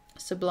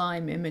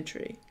sublime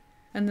imagery.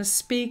 And the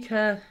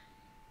speaker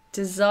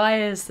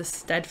desires the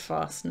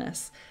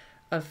steadfastness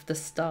of the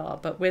star,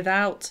 but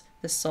without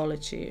the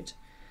solitude.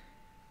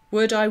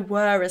 Would I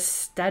were as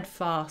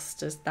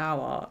steadfast as thou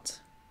art.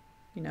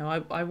 You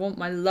know, I want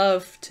my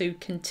love to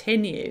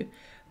continue,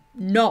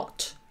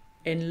 not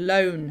in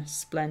lone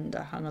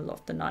splendour hung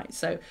aloft the night.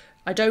 So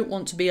I don't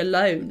want to be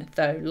alone,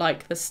 though,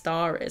 like the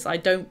star is. I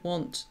don't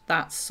want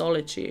that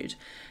solitude.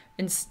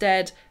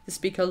 Instead, the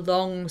speaker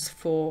longs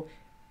for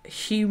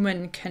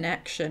human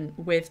connection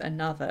with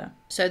another.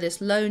 So this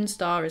lone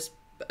star is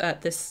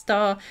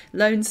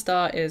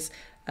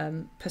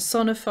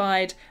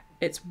personified.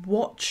 It's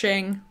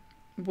watching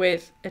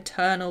with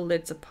eternal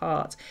lids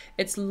apart.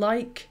 It's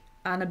like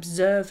an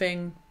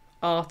observing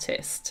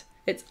artist.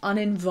 It's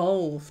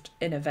uninvolved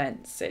in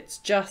events. It's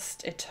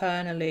just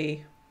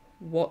eternally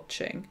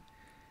watching.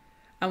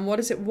 And what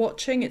is it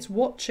watching? It's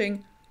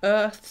watching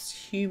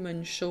Earth's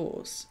human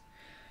shores,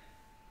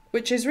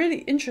 which is really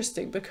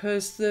interesting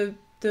because the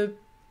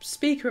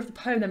speaker of the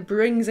poem then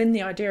brings in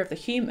the idea of the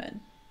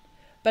human,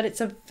 but it's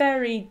a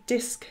very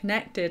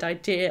disconnected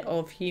idea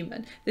of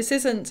human. This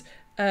isn't,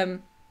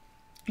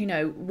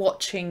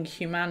 watching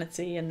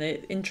humanity and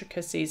the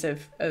intricacies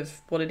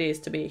of what it is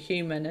to be a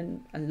human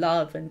and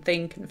love and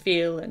think and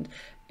feel and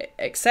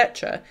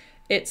etc.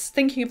 It's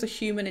thinking of the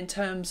human in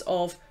terms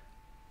of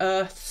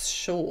Earth's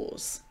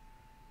shores.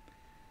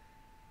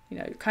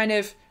 Kind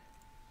of,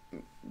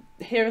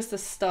 here is the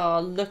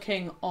star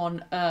looking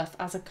on Earth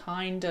as a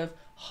kind of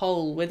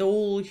whole, with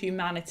all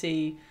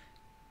humanity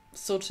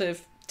sort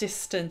of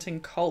distant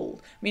and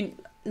cold. I mean,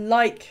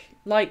 like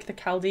the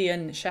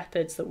Chaldean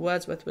shepherds that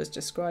Wordsworth was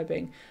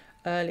describing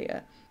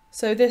earlier.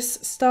 So this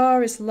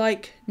star is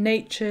like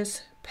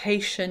nature's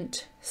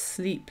patient,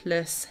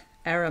 sleepless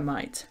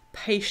eremite.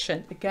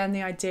 Patient, again,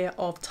 the idea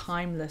of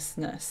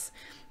timelessness.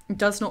 It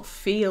does not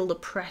feel the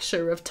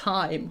pressure of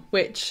time,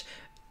 which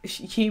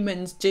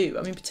humans do.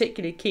 I mean,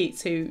 particularly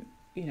Keats, who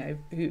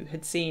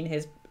had seen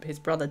his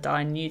brother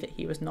die and knew that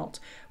he was not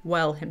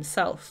well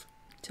himself.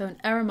 So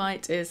an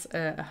eremite is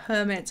a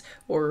hermit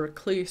or a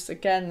recluse.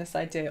 Again, this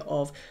idea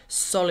of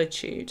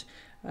solitude,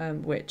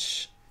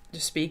 which the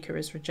speaker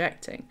is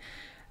rejecting.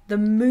 The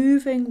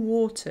moving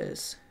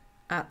waters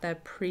at their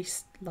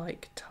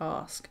priest-like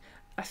task.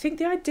 I think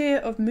the idea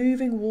of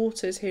moving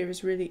waters here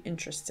is really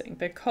interesting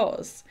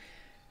because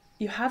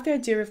you have the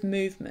idea of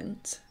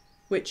movement,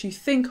 which you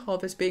think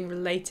of as being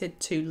related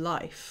to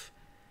life.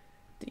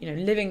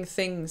 Living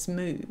things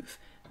move.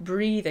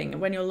 Breathing,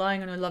 and when you're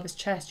lying on a lover's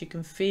chest, you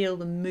can feel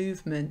the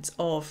movement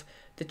of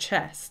the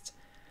chest.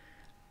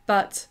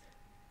 But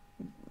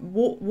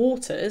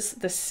waters,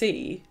 the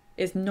sea,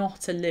 is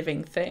not a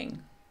living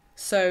thing.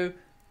 So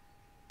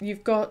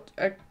you've got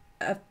a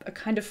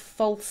kind of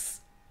false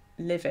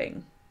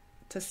living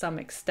to some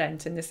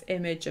extent in this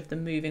image of the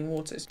moving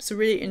waters. It's a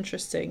really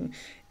interesting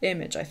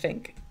image, I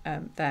think,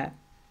 there.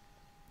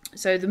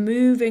 So the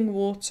moving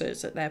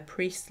waters at their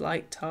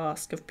priest-like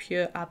task of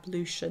pure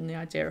ablution, the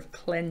idea of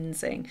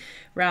cleansing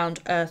round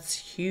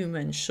Earth's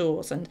human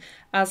shores. And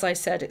as I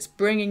said, it's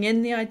bringing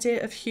in the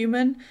idea of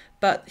human,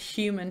 but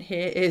human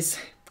here is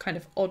kind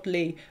of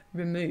oddly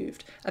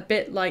removed. A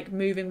bit like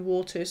moving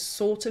waters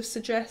sort of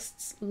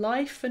suggests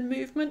life and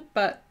movement,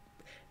 but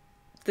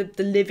the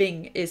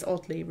living is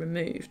oddly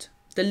removed.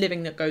 The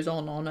living that goes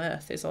on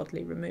Earth is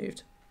oddly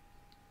removed.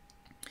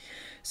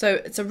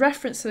 So it's a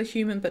reference to the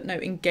human, but no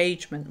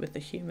engagement with the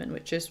human,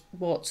 which is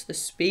what the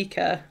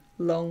speaker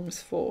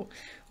longs for,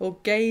 or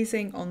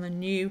gazing on the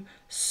new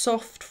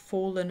soft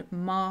fallen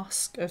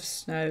mask of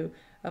snow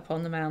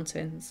upon the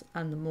mountains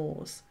and the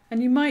moors.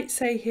 And you might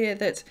say here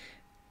that,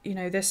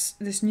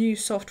 this new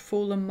soft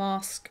fallen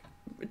mask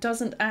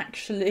doesn't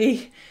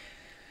actually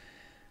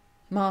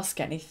mask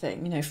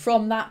anything,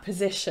 from that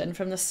position,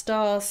 from the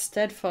star's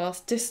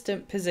steadfast,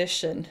 distant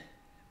position.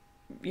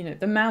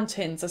 The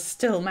mountains are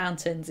still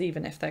mountains,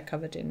 even if they're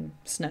covered in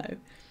snow.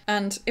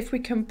 And if we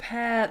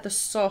compare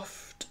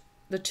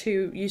the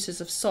two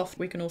uses of soft,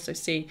 we can also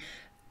see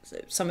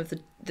some of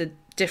the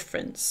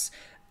difference.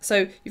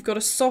 So you've got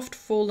a soft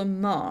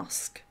fallen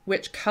mask,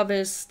 which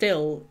covers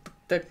still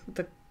the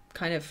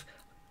kind of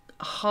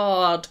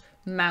hard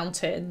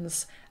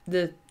mountains.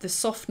 The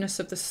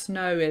softness of the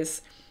snow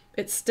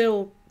it's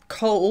still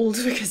cold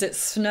because it's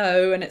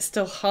snow, and it's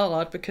still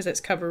hard because it's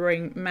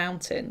covering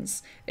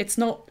mountains. It's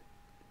not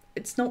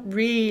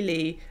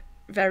really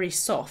very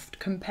soft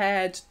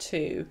compared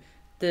to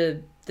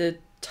the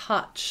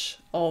touch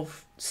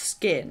of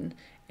skin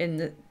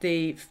in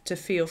the to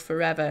feel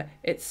forever,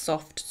 its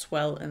soft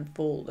swell and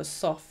fall, the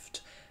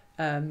soft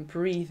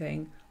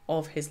breathing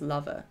of his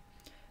lover.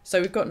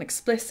 So we've got an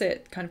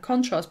explicit kind of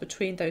contrast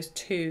between those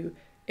two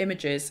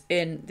images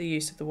in the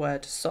use of the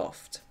word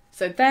soft.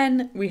 So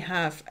then we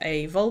have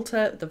the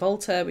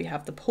volta, we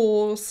have the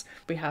pause,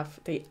 we have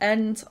the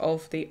end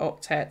of the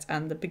octet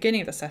and the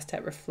beginning of the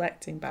sestet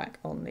reflecting back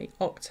on the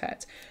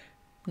octet.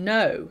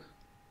 No.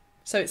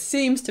 So it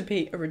seems to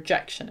be a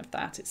rejection of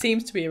that. It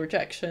seems to be a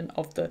rejection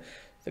of the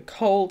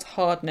cold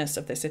hardness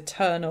of this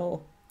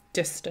eternal,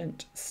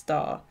 distant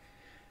star.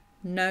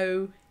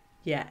 No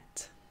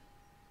yet.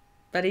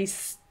 But he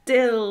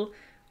still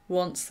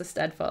wants the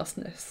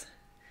steadfastness.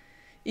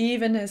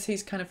 Even as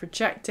he's kind of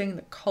rejecting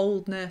the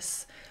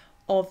coldness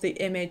of the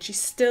image, he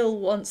still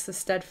wants the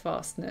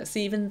steadfastness,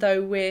 even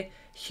though we're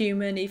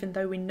human, even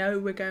though we know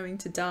we're going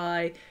to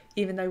die,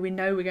 even though we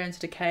know we're going to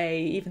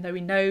decay, even though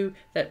we know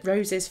that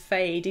roses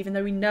fade, even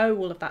though we know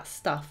all of that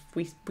stuff,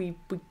 we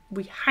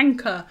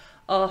hanker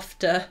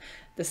after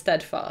the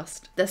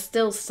steadfast. There's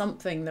still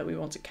something that we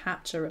want to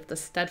capture of the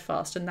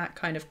steadfast and that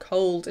kind of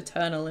cold,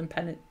 eternal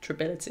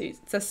impenetrability.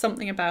 There's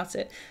something about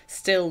it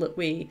still that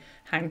we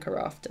hanker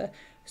after.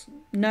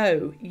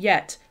 No,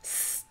 yet,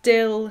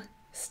 still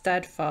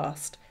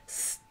steadfast,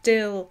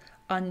 still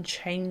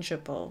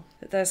unchangeable.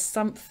 There's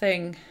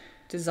something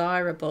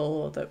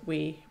desirable that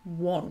we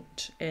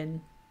want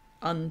in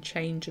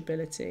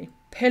unchangeability.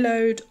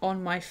 pillowed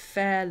on my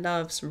fair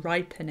love's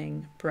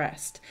ripening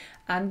breast.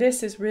 And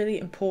this is really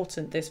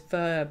important, this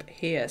verb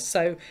here.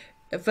 So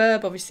a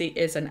verb obviously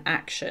is an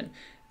action.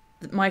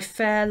 My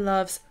fair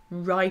love's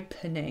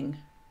ripening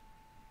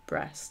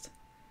breast.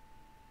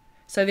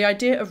 So the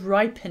idea of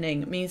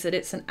ripening means that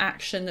it's an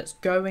action that's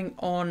going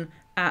on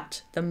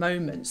at the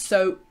moment.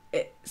 So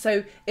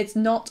it's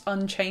not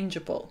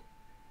unchangeable.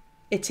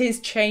 It is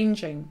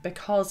changing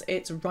because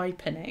it's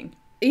ripening.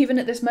 Even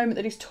at this moment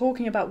that he's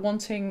talking about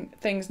wanting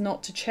things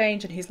not to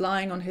change and he's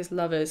lying on his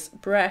lover's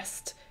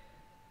breast,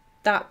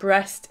 that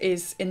breast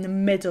is in the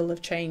middle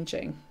of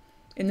changing,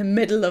 in the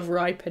middle of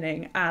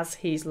ripening as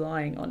he's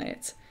lying on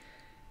it.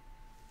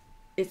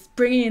 It's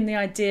bringing in the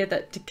idea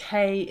that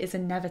decay is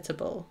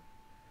inevitable,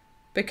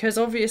 because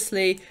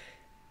obviously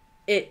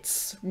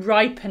it's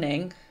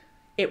ripening,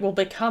 it will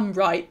become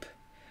ripe,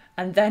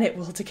 and then it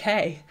will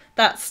decay.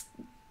 That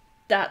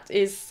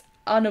is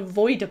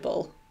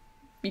unavoidable.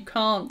 You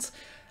can't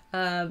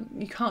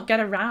get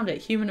around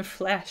it. Human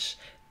flesh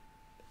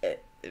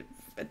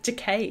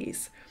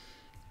decays.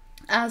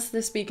 As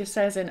the speaker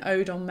says in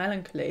Ode on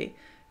Melancholy,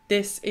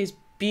 this is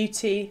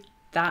beauty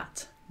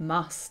that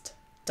must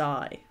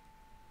die.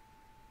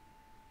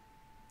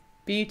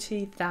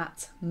 Beauty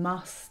that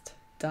must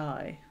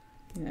die.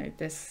 You know,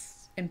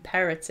 this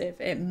imperative,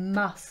 it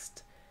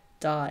must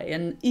die.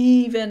 And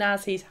even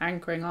as he's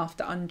hankering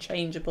after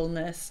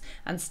unchangeableness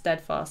and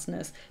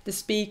steadfastness, the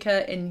speaker,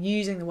 in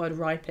using the word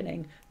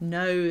ripening,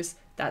 knows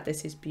that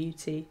this is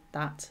beauty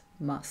that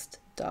must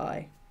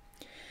die.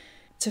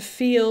 To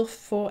feel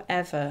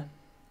forever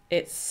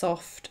its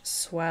soft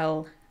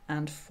swell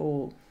and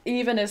fall.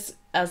 Even as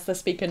the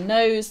speaker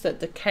knows that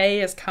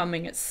decay is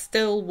coming, it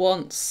still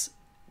wants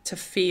to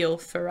feel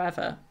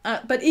forever.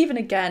 But even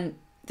again,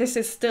 this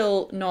is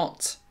still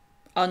not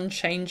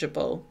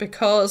unchangeable,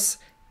 because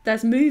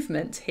there's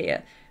movement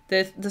here.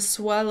 The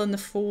swell and the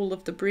fall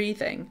of the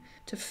breathing.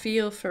 To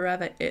feel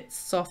forever its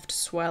soft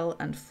swell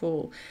and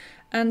fall.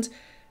 And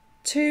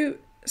to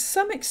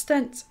some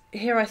extent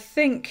here, I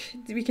think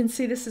we can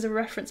see this as a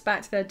reference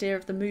back to the idea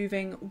of the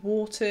moving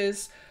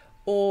waters,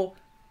 or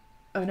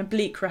an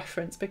oblique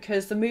reference,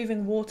 because the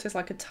moving waters,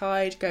 like a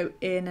tide, go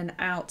in and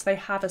out. They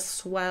have a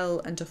swell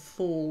and a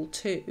fall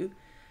too.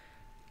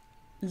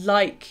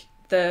 Like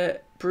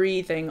the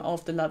breathing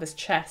of the lover's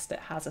chest, it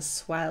has a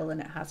swell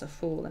and it has a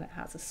fall, and it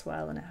has a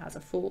swell and it has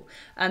a fall.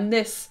 And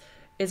this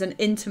is an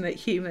intimate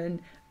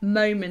human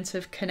moment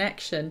of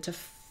connection, to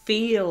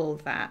feel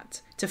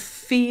that, to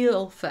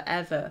feel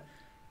forever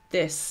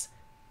this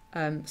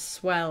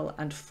swell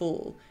and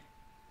fall.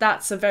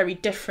 That's a very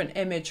different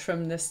image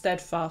from the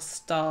steadfast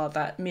star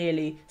that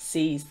merely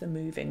sees the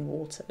moving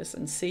waters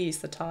and sees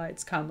the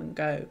tides come and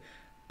go,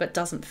 but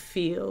doesn't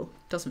feel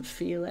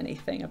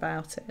anything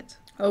about it.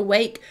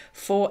 Awake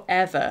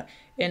forever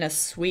in a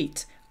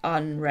sweet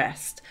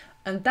unrest.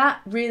 And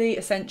that really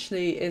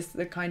essentially is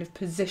the kind of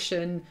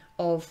position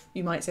of,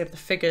 you might say, of the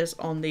figures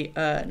on the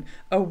urn.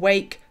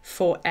 Awake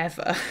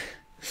forever.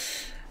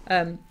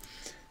 And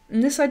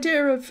this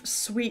idea of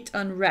sweet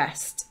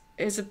unrest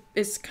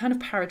is kind of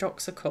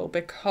paradoxical,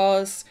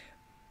 because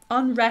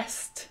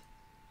unrest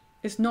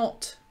is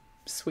not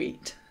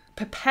sweet.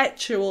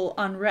 Perpetual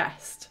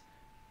unrest,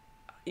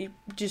 it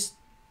just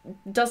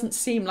doesn't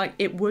seem like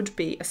it would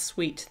be a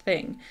sweet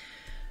thing.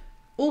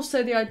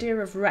 Also, the idea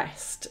of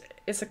rest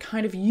is a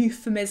kind of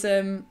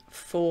euphemism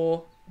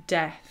for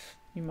death,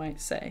 you might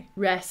say.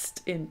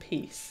 Rest in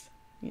peace,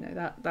 you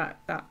know,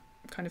 that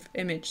kind of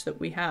image that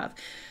we have.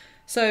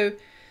 So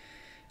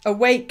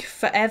awake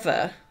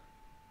forever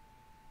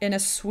in a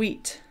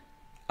sweet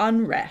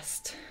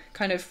unrest,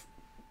 kind of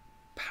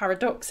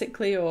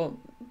paradoxically or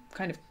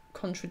kind of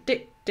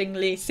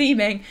contradictingly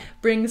seeming,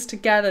 brings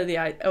together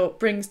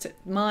brings to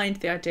mind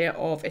the idea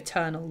of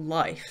eternal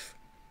life,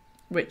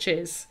 which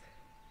is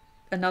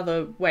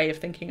another way of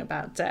thinking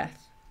about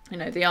death. You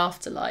know, the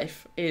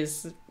afterlife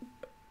is,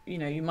 you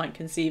know, you might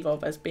conceive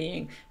of as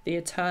being the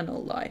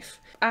eternal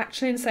life.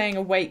 Actually, in saying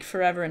awake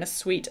forever in a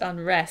sweet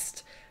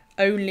unrest,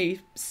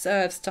 only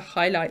serves to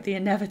highlight the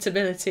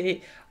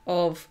inevitability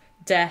of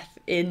death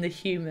in the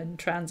human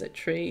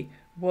transitory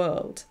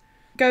world.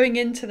 Going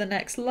into the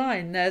next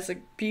line, there's a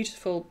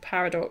beautiful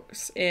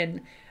paradox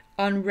in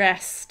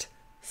unrest,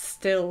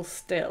 still,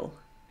 still.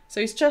 So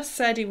he's just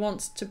said he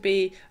wants to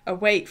be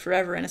awake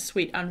forever in a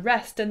sweet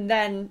unrest, and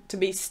then to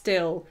be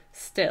still,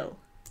 still.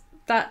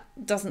 That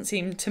doesn't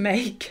seem to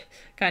make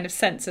kind of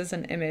sense as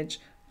an image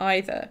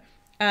either.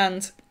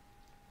 And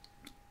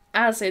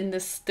as in the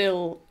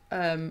still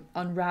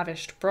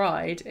unravished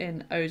bride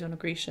in Ode on a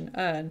Grecian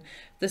Urn,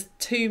 there's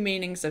two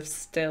meanings of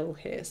still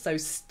here. So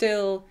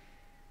still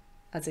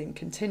as in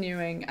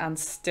continuing, and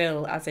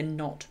still as in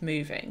not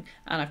moving.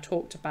 And I've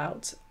talked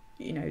about,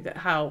 you know, that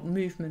how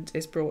movement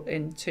is brought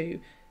into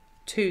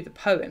the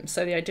poem.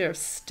 So the idea of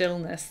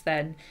stillness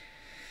then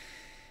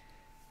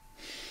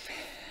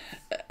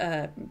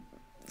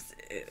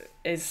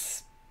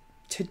is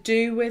to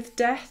do with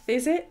death,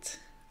 is it?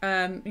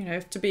 You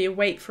know, to be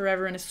awake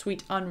forever in a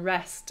sweet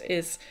unrest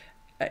is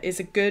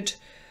a good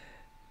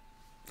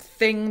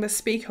thing the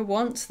speaker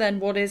wants, then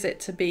what is it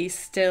to be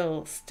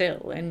still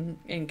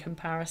in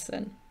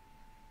comparison?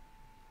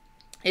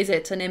 Is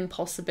it an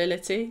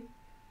impossibility?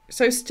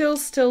 So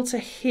still to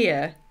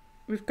hear,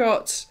 we've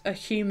got a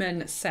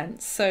human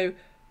sense. So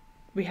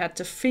we had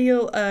to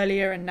feel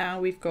earlier, and now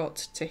we've got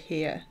to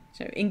hear.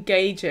 So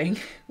engaging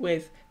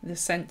with the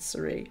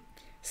sensory.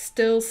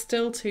 Still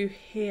to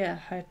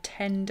hear her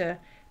tender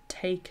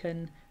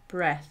taken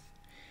breath.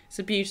 It's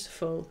a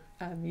beautiful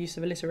use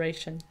of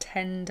alliteration,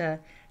 tender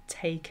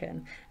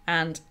taken,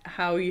 and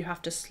how you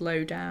have to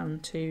slow down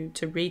to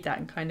read that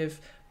and kind of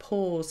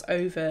pause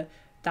over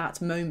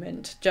that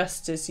moment,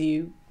 just as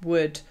you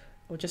would,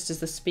 or just as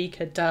the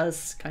speaker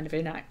does kind of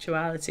in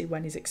actuality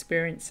when he's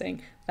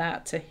experiencing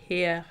that, to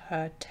hear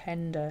her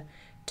tender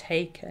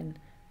taken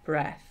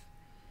breath.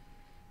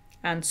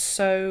 And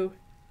so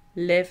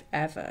live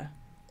ever,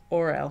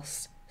 or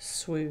else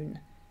swoon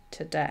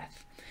to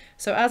death.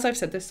 So as I've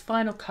said, this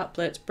final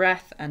couplet,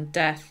 breath and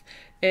death,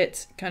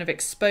 it kind of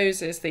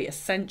exposes the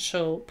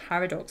essential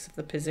paradox of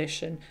the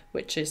position,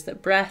 which is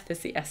that breath is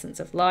the essence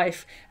of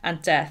life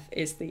and death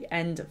is the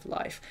end of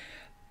life,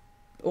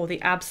 or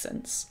the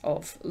absence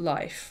of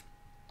life.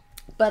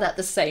 But at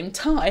the same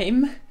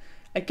time,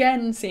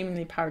 again,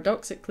 seemingly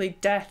paradoxically,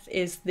 death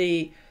is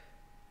the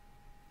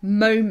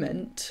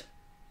moment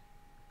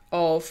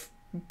of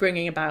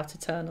bringing about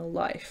eternal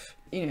life.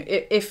 You know,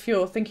 if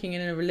you're thinking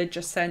in a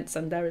religious sense,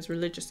 and there is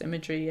religious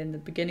imagery in the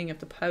beginning of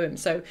the poem,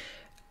 so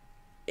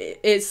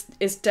is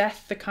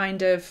death the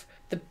kind of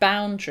the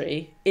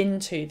boundary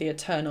into the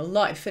eternal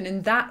life? And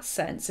in that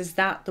sense, is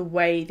that the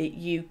way that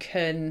you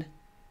can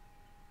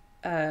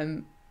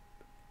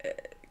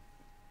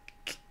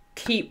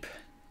keep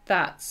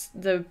that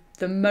the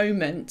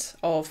moment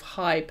of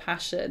high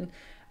passion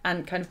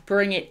and kind of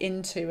bring it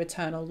into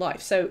eternal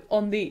life? So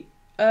on the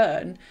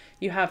urn,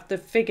 you have the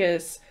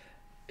figures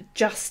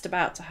just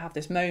about to have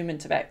this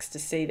moment of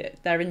ecstasy,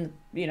 that they're in,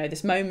 you know,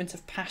 this moment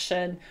of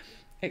passion,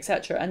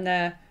 etc., and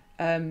they're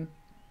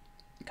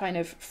kind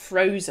of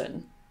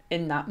frozen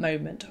in that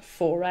moment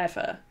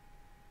forever.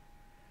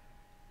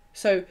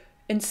 So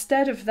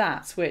instead of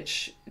that,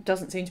 which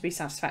doesn't seem to be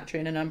satisfactory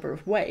in a number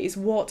of ways,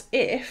 what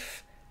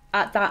if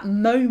at that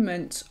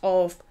moment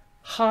of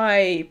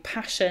high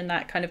passion,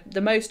 that kind of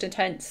the most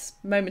intense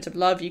moment of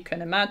love you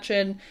can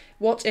imagine,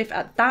 what if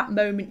at that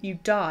moment you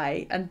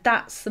die, and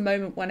that's the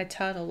moment when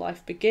eternal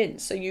life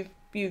begins? So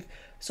you've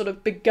sort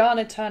of begun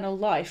eternal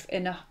life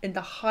in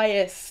the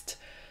highest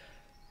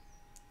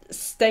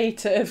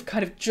state of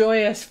kind of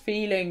joyous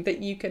feeling that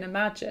you can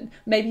imagine.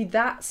 Maybe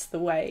that's the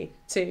way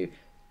to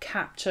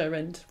capture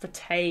and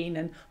retain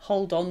and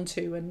hold on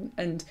to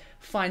and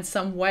find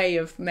some way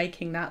of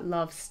making that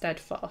love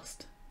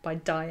steadfast, by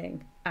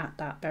dying at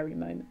that very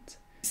moment.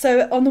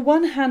 So on the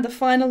one hand, the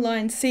final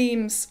line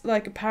seems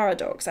like a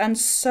paradox, and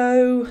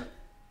so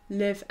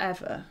live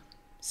ever.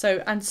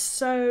 So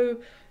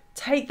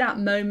take that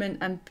moment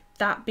and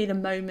that be the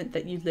moment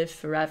that you live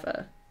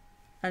forever.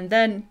 And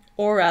then,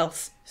 or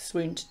else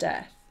swoon to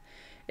death.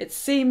 It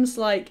seems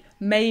like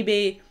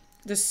maybe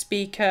the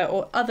speaker,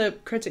 or other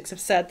critics have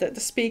said that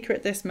the speaker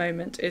at this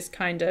moment is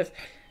kind of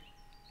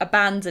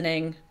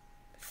abandoning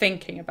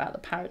thinking about the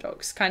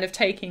paradox, kind of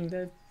taking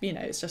the, you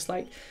know, it's just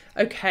like,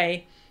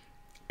 okay,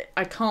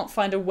 I can't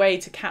find a way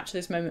to capture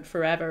this moment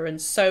forever, and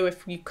so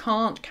if you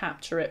can't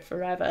capture it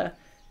forever,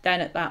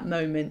 then at that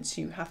moment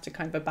you have to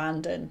kind of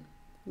abandon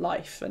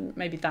life, and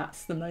maybe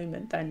that's the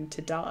moment then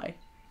to die.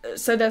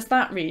 So there's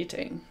that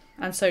reading,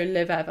 and so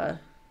live ever,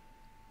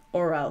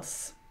 or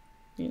else,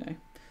 you know,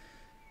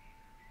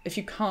 if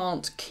you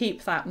can't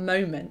keep that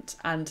moment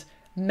and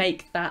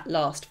make that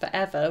last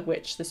forever,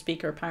 which the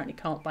speaker apparently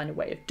can't find a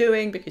way of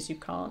doing, because you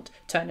can't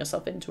turn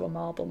yourself into a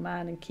marble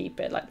man and keep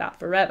it like that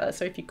forever.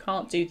 So if you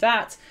can't do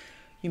that,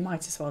 you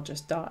might as well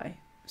just die.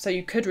 So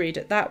you could read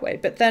it that way.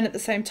 But then at the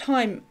same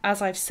time,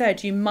 as I've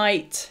said, you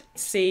might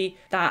see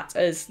that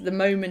as the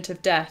moment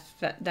of death,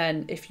 that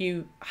then if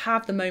you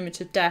have the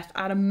moment of death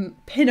at a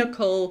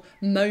pinnacle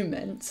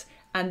moment,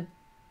 and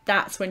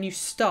that's when you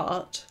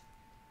start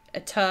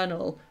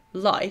eternal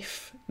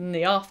life in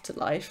the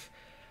afterlife,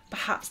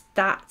 perhaps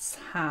that's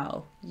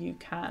how you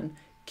can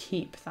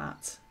keep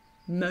that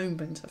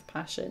moment of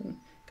passion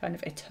kind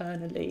of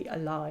eternally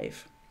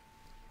alive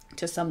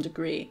to some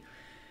degree.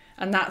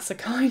 And that's a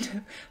kind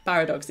of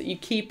paradox, that you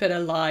keep it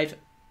alive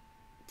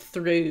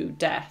through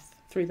death,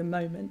 through the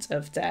moment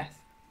of death.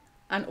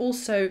 And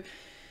also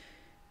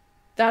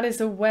that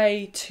is a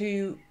way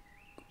to,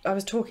 I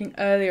was talking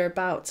earlier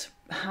about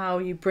how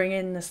you bring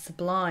in the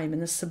sublime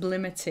and the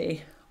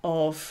sublimity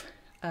of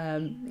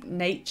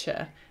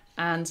nature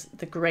and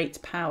the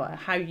great power,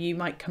 how you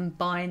might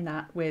combine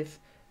that with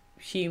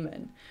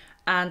human,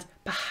 and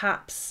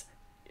perhaps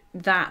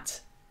that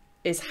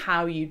is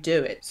how you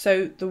do it.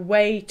 So the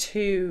way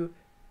to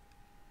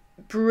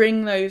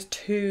bring those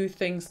two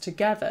things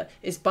together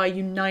is by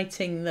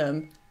uniting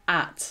them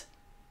at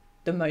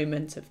the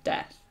moment of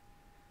death.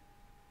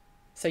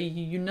 So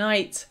you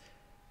unite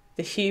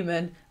the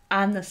human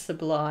and the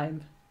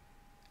sublime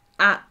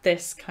at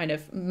this kind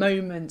of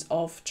moment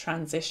of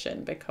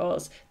transition,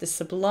 because the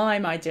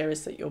sublime idea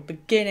is that you're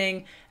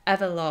beginning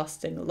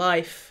everlasting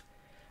life,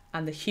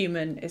 and the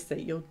human is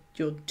that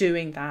you're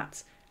doing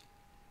that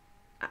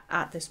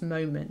at this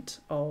moment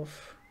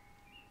of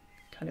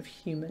kind of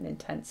human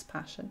intense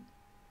passion.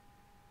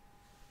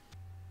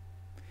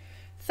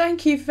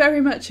 Thank you very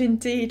much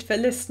indeed for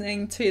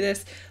listening to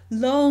this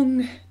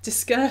long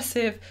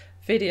discursive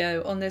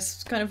video on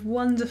this kind of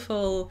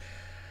wonderful,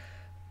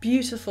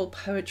 beautiful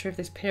poetry of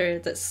this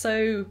period that's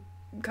so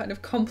kind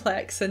of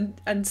complex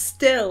and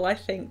still, I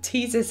think,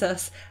 teases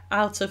us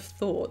out of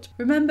thought.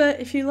 Remember,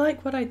 if you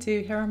like what I do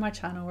here on my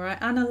channel where I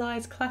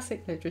analyse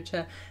classic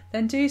literature,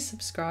 then do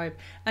subscribe,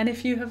 and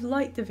if you have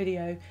liked the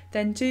video,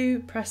 then do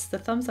press the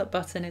thumbs up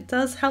button. It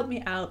does help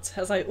me out,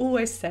 as I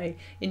always say,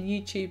 in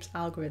YouTube's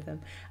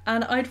algorithm.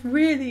 And I'd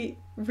really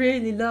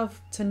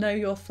love to know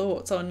your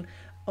thoughts on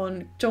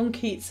John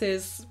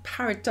Keats's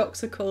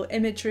paradoxical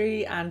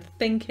imagery and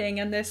thinking,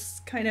 and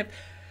this kind of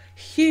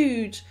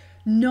huge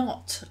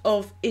knot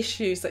of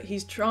issues that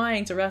he's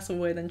trying to wrestle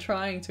with and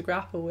trying to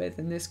grapple with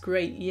in this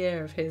great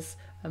year of his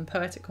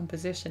poetic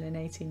composition in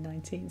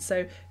 1819.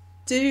 So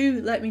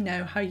do let me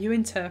know how you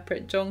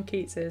interpret John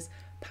Keats's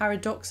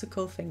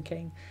paradoxical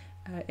thinking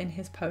in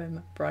his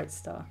poem Bright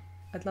Star.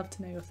 I'd love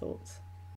to know your thoughts.